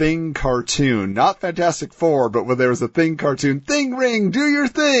old Thing cartoon, not Fantastic Four, but when there was a Thing cartoon, Thing Ring, do your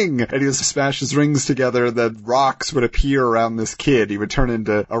thing! And he was to smash his rings together, and then rocks would appear around this kid. He would turn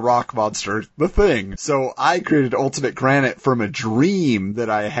into a rock monster, the Thing. So I created Ultimate Granite from a dream that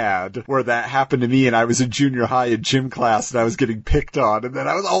I had, where that happened to me, and I was in junior high in gym class, and I was getting picked on, and then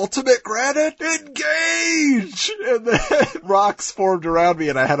I was Ultimate Granite, engage! And then rocks formed around me,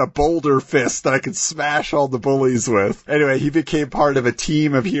 and I had a boulder fist that I could smash all the bullies with. Anyway, he became part of a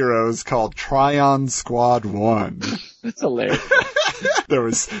team of heroes called Tryon Squad 1. That's hilarious. There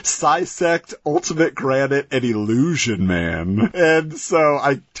was Psysect, Ultimate Granite, and Illusion Man. And so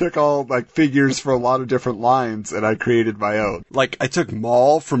I took all like figures for a lot of different lines and I created my own. Like I took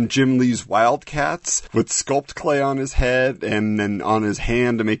Maul from Jim Lee's Wildcats with sculpt clay on his head and then on his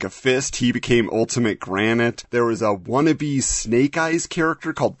hand to make a fist. He became Ultimate Granite. There was a wannabe Snake Eyes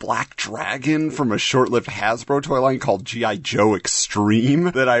character called Black Dragon from a short-lived Hasbro toy line called G.I. Joe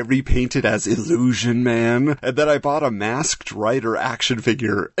Extreme that I repainted as Illusion Man. And then I bought a Masked Rider action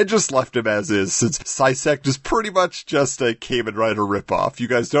figure and just left him as is, since Psysect is pretty much just a Kamen Rider ripoff. You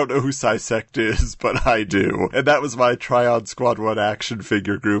guys don't know who Psysect is, but I do. And that was my Tryon Squad 1 action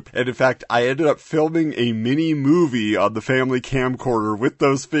figure group. And in fact, I ended up filming a mini movie on the family camcorder with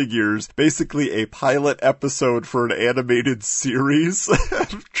those figures, basically a pilot episode for an animated series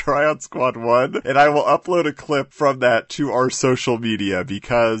of Tryon Squad 1. And I will upload a clip from that to our social media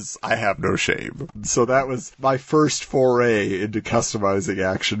because I have no shame. So that was my first foray into customizing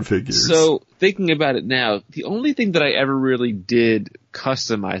action figures. So, thinking about it now, the only thing that I ever really did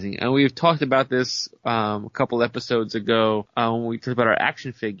customizing, and we've talked about this a couple episodes ago when we talked about our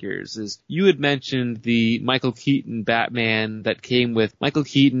action figures, is you had mentioned the Michael Keaton Batman that came with Michael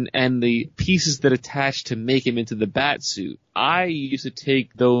Keaton and the pieces that attached to make him into the bat suit. I used to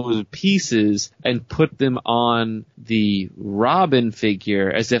take those pieces and put them on the Robin figure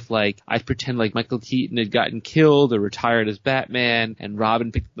as if like I'd pretend like Michael Keaton had gotten killed or retired as Batman and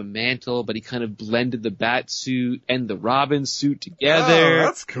Robin picked up the mantle, but he kind of blended the bat suit and the Robin suit together. there.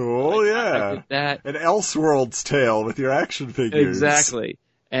 That's cool, I yeah. did that. An Elseworlds tale with your action figures. Exactly.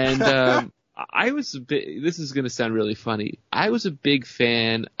 And I was this is going to sound really funny. I was a big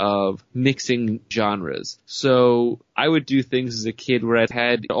fan of mixing genres. So I would do things as a kid where I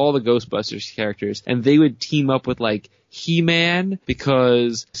had all the Ghostbusters characters and they would team up with like He-Man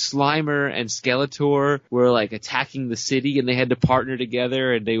because Slimer and Skeletor were like attacking the city and they had to partner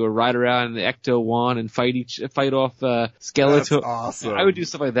together and they would ride around in the Ecto-1 and fight off Skeletor. That's awesome. I would do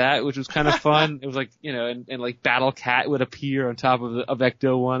stuff like that, which was kind of fun. It was like, and like Battle Cat would appear on top of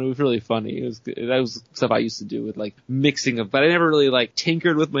Ecto-1. It was really funny. That was stuff I used to do with like mixing of, but I never really like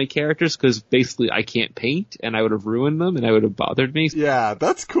tinkered with my characters because basically I can't paint and I would have ruined them and I would have bothered me. Yeah,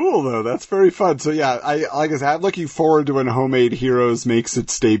 that's cool though. That's very fun. So yeah, like I said, I'm looking forward to when Homemade Heroes makes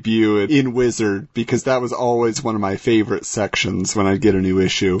its debut in Wizard, because that was always one of my favorite sections when I'd get a new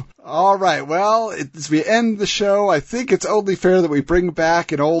issue. All right, well, as we end the show, I think it's only fair that we bring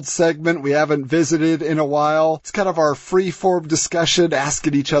back an old segment we haven't visited in a while. It's kind of our free-form discussion,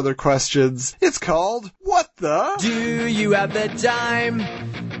 asking each other questions. It's called What the? Do you have the time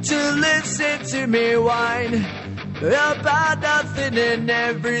to listen to me whine about nothing and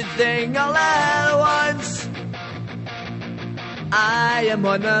everything all at once? I am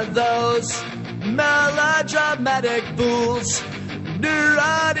one of those melodramatic fools,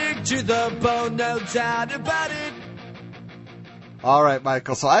 neurotic to the bone, no doubt about it. All right,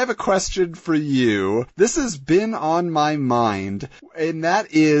 Michael, so I have a question for you. This has been on my mind, and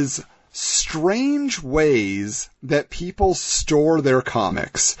that is strange ways that people store their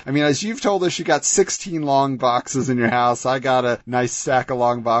comics. I mean, as you've told us, you got 16 long boxes in your house. I got a nice stack of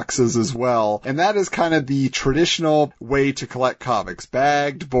long boxes as well. And that is kind of the traditional way to collect comics.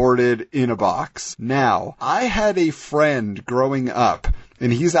 Bagged, boarded, in a box. Now, I had a friend growing up,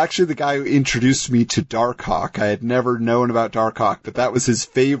 and he's actually the guy who introduced me to Darkhawk. I had never known about Darkhawk, but that was his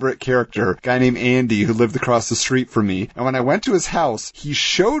favorite character, a guy named Andy who lived across the street from me. And when I went to his house, he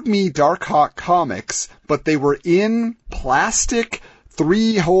showed me Darkhawk comics, but they were in plastic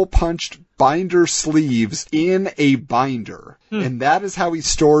 3-hole punched binder sleeves in a binder. And that is how he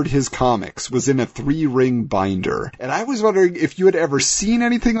stored his comics, was in a 3-ring binder. And I was wondering if you had ever seen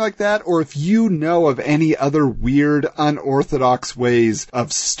anything like that, or if you know of any other weird, unorthodox ways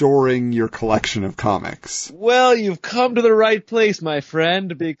of storing your collection of comics. Well, you've come to the right place, my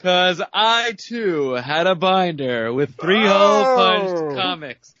friend, because I too had a binder with 3-hole punched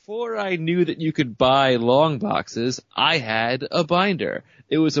comics. Before I knew that you could buy long boxes, I had a binder.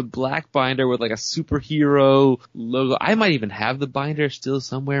 It was a black binder with like a superhero logo. I might even have the binder still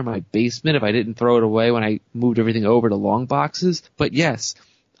somewhere in my basement if I didn't throw it away when I moved everything over to long boxes. But yes,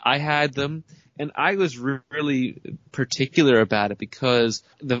 I had them. And I was really particular about it because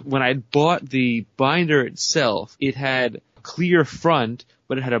when I bought the binder itself, it had a clear front,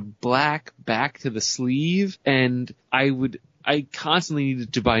 but it had a black back to the sleeve. And I constantly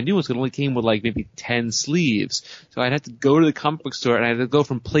needed to buy new ones because it only came with like maybe 10 sleeves. So I'd have to go to the comic book store and I had to go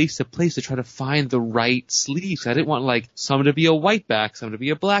from place to place to try to find the right sleeves. I didn't want like some to be a white back, some to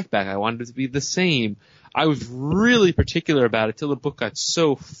be a black back. I wanted it to be the same. I was really particular about it till the book got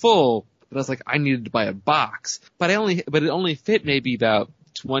so full that I was like, I needed to buy a box. But it only fit maybe about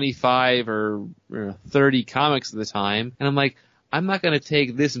 25 or 30 comics at the time. And I'm like, I'm not going to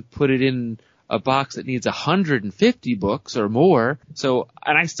take this and put it in a box that needs 150 books or more. So,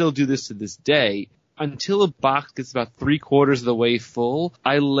 and I still do this to this day. Until a box gets about 3/4 of the way full,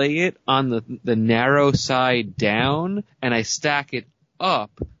 I lay it on the narrow side down and I stack it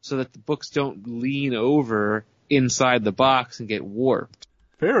up so that the books don't lean over inside the box and get warped.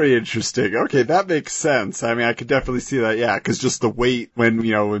 Very interesting. Okay, that makes sense. I mean, I could definitely see that, yeah, because just the weight when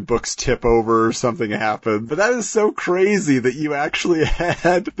books tip over or something happens. But that is so crazy that you actually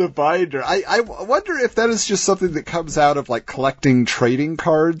had the binder. I wonder if that is just something that comes out of, like, collecting trading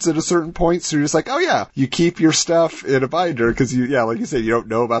cards at a certain point. So you're just like, oh, yeah, you keep your stuff in a binder because, like you said, you don't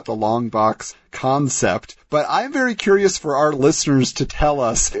know about the long box concept. But I'm very curious for our listeners to tell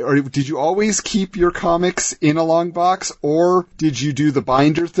us, or did you always keep your comics in a long box, or did you do the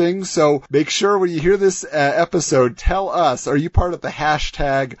binder thing? So make sure when you hear this episode, tell us, are you part of the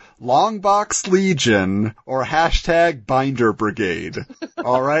hashtag LongboxLegion or hashtag Binder Brigade?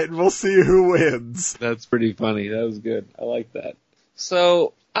 All right, and we'll see who wins. That's pretty funny. That was good. I like that.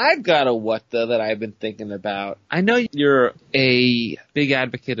 So I've got a what the that I've been thinking about. I know you're a big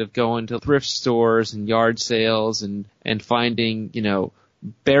advocate of going to thrift stores and yard sales and finding,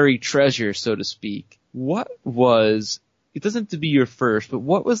 buried treasure, so to speak. It doesn't have to be your first, but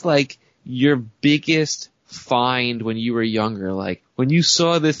what was like your biggest find when you were younger? Like, when you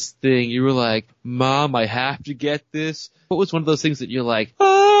saw this thing, you were like, Mom, I have to get this? What was one of those things that you're like,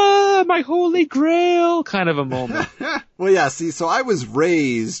 my holy grail kind of a moment? Well, yeah, see, so I was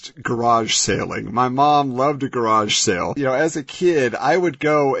raised garage sailing. My mom loved a garage sale. You know, as a kid, I would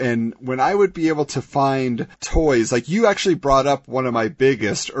go, and when I would be able to find toys, like you actually brought up one of my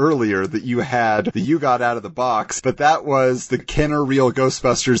biggest earlier that you got out of the box, but that was the Kenner Real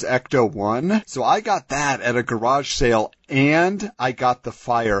Ghostbusters Ecto-1. So I got that at a garage sale, and I got the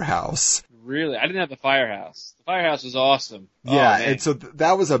Firehouse. Really? I didn't have the Firehouse. The Firehouse was awesome. Yeah, and so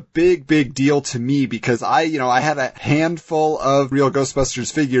that was a big, big deal to me because I had a handful of Real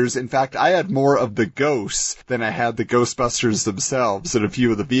Ghostbusters figures. In fact, I had more of the ghosts than I had the Ghostbusters themselves and a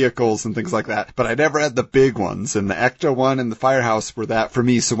few of the vehicles and things like that. But I never had the big ones, and the Ecto-1 and the Firehouse were that for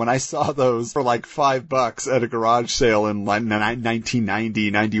me. So when I saw those for like $5 at a garage sale in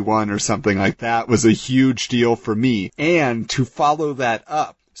 1990, 91 or something like that, was a huge deal for me. And to follow that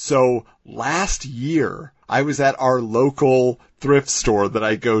up, so last year, I was at our local thrift store that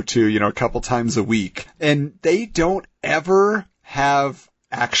I go to, a couple times a week, and they don't ever have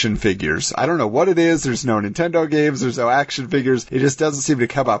action figures. I don't know what it is. There's no Nintendo games. There's no action figures. It just doesn't seem to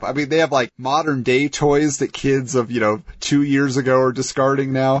come up. I mean, they have like modern day toys that kids of, 2 years ago are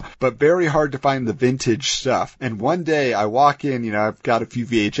discarding now, but very hard to find the vintage stuff. And one day I walk in, I've got a few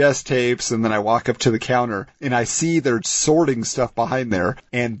VHS tapes, and then I walk up to the counter and I see they're sorting stuff behind there,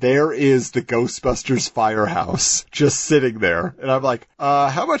 and there is the Ghostbusters Firehouse just sitting there. And I'm like,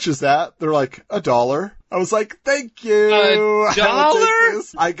 how much is that? They're like, $1. I was like, thank you.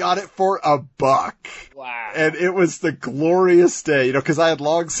 $1? I got it for $1. Wow. And it was the glorious day, because I had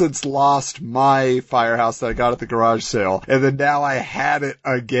long since lost my Firehouse that I got at the garage sale. And then now I had it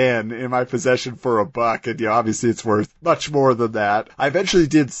again in my possession for $1. And, obviously it's worth much more than that. I eventually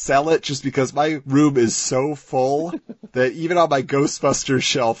did sell it just because my room is so full that even on my Ghostbusters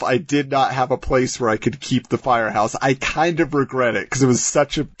shelf, I did not have a place where I could keep the Firehouse. I kind of regret it because it was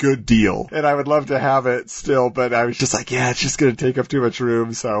such a good deal. And I would love to have it still, but I was just like, yeah, it's just going to take up too much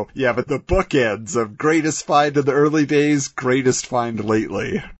room. So yeah, but the bookends of greatest find in the early days, greatest find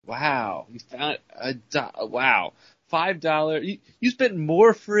lately. Wow. You found wow. $5. You spent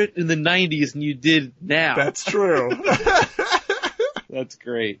more for it in the 90s than you did now. That's true. That's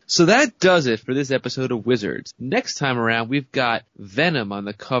great. So that does it for this episode of Wizards. Next time around, we've got Venom on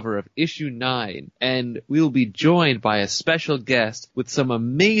the cover of issue 9, and we will be joined by a special guest with some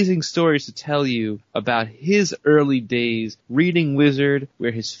amazing stories to tell you about his early days reading Wizard,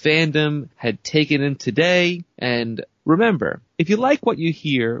 where his fandom had taken him today. And remember, if you like what you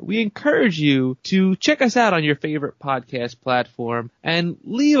hear, we encourage you to check us out on your favorite podcast platform and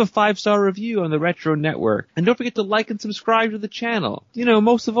leave a 5-star review on the Retro Network. And don't forget to like and subscribe to the channel.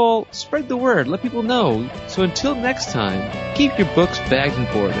 Most of all, spread the word. Let people know. So until next time, keep your books bagged and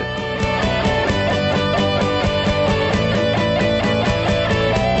boarded.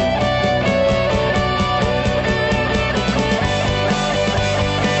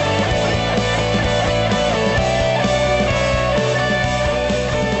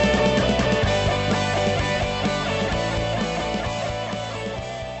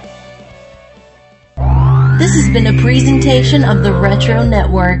 This has been a presentation of the Retro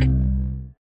Network.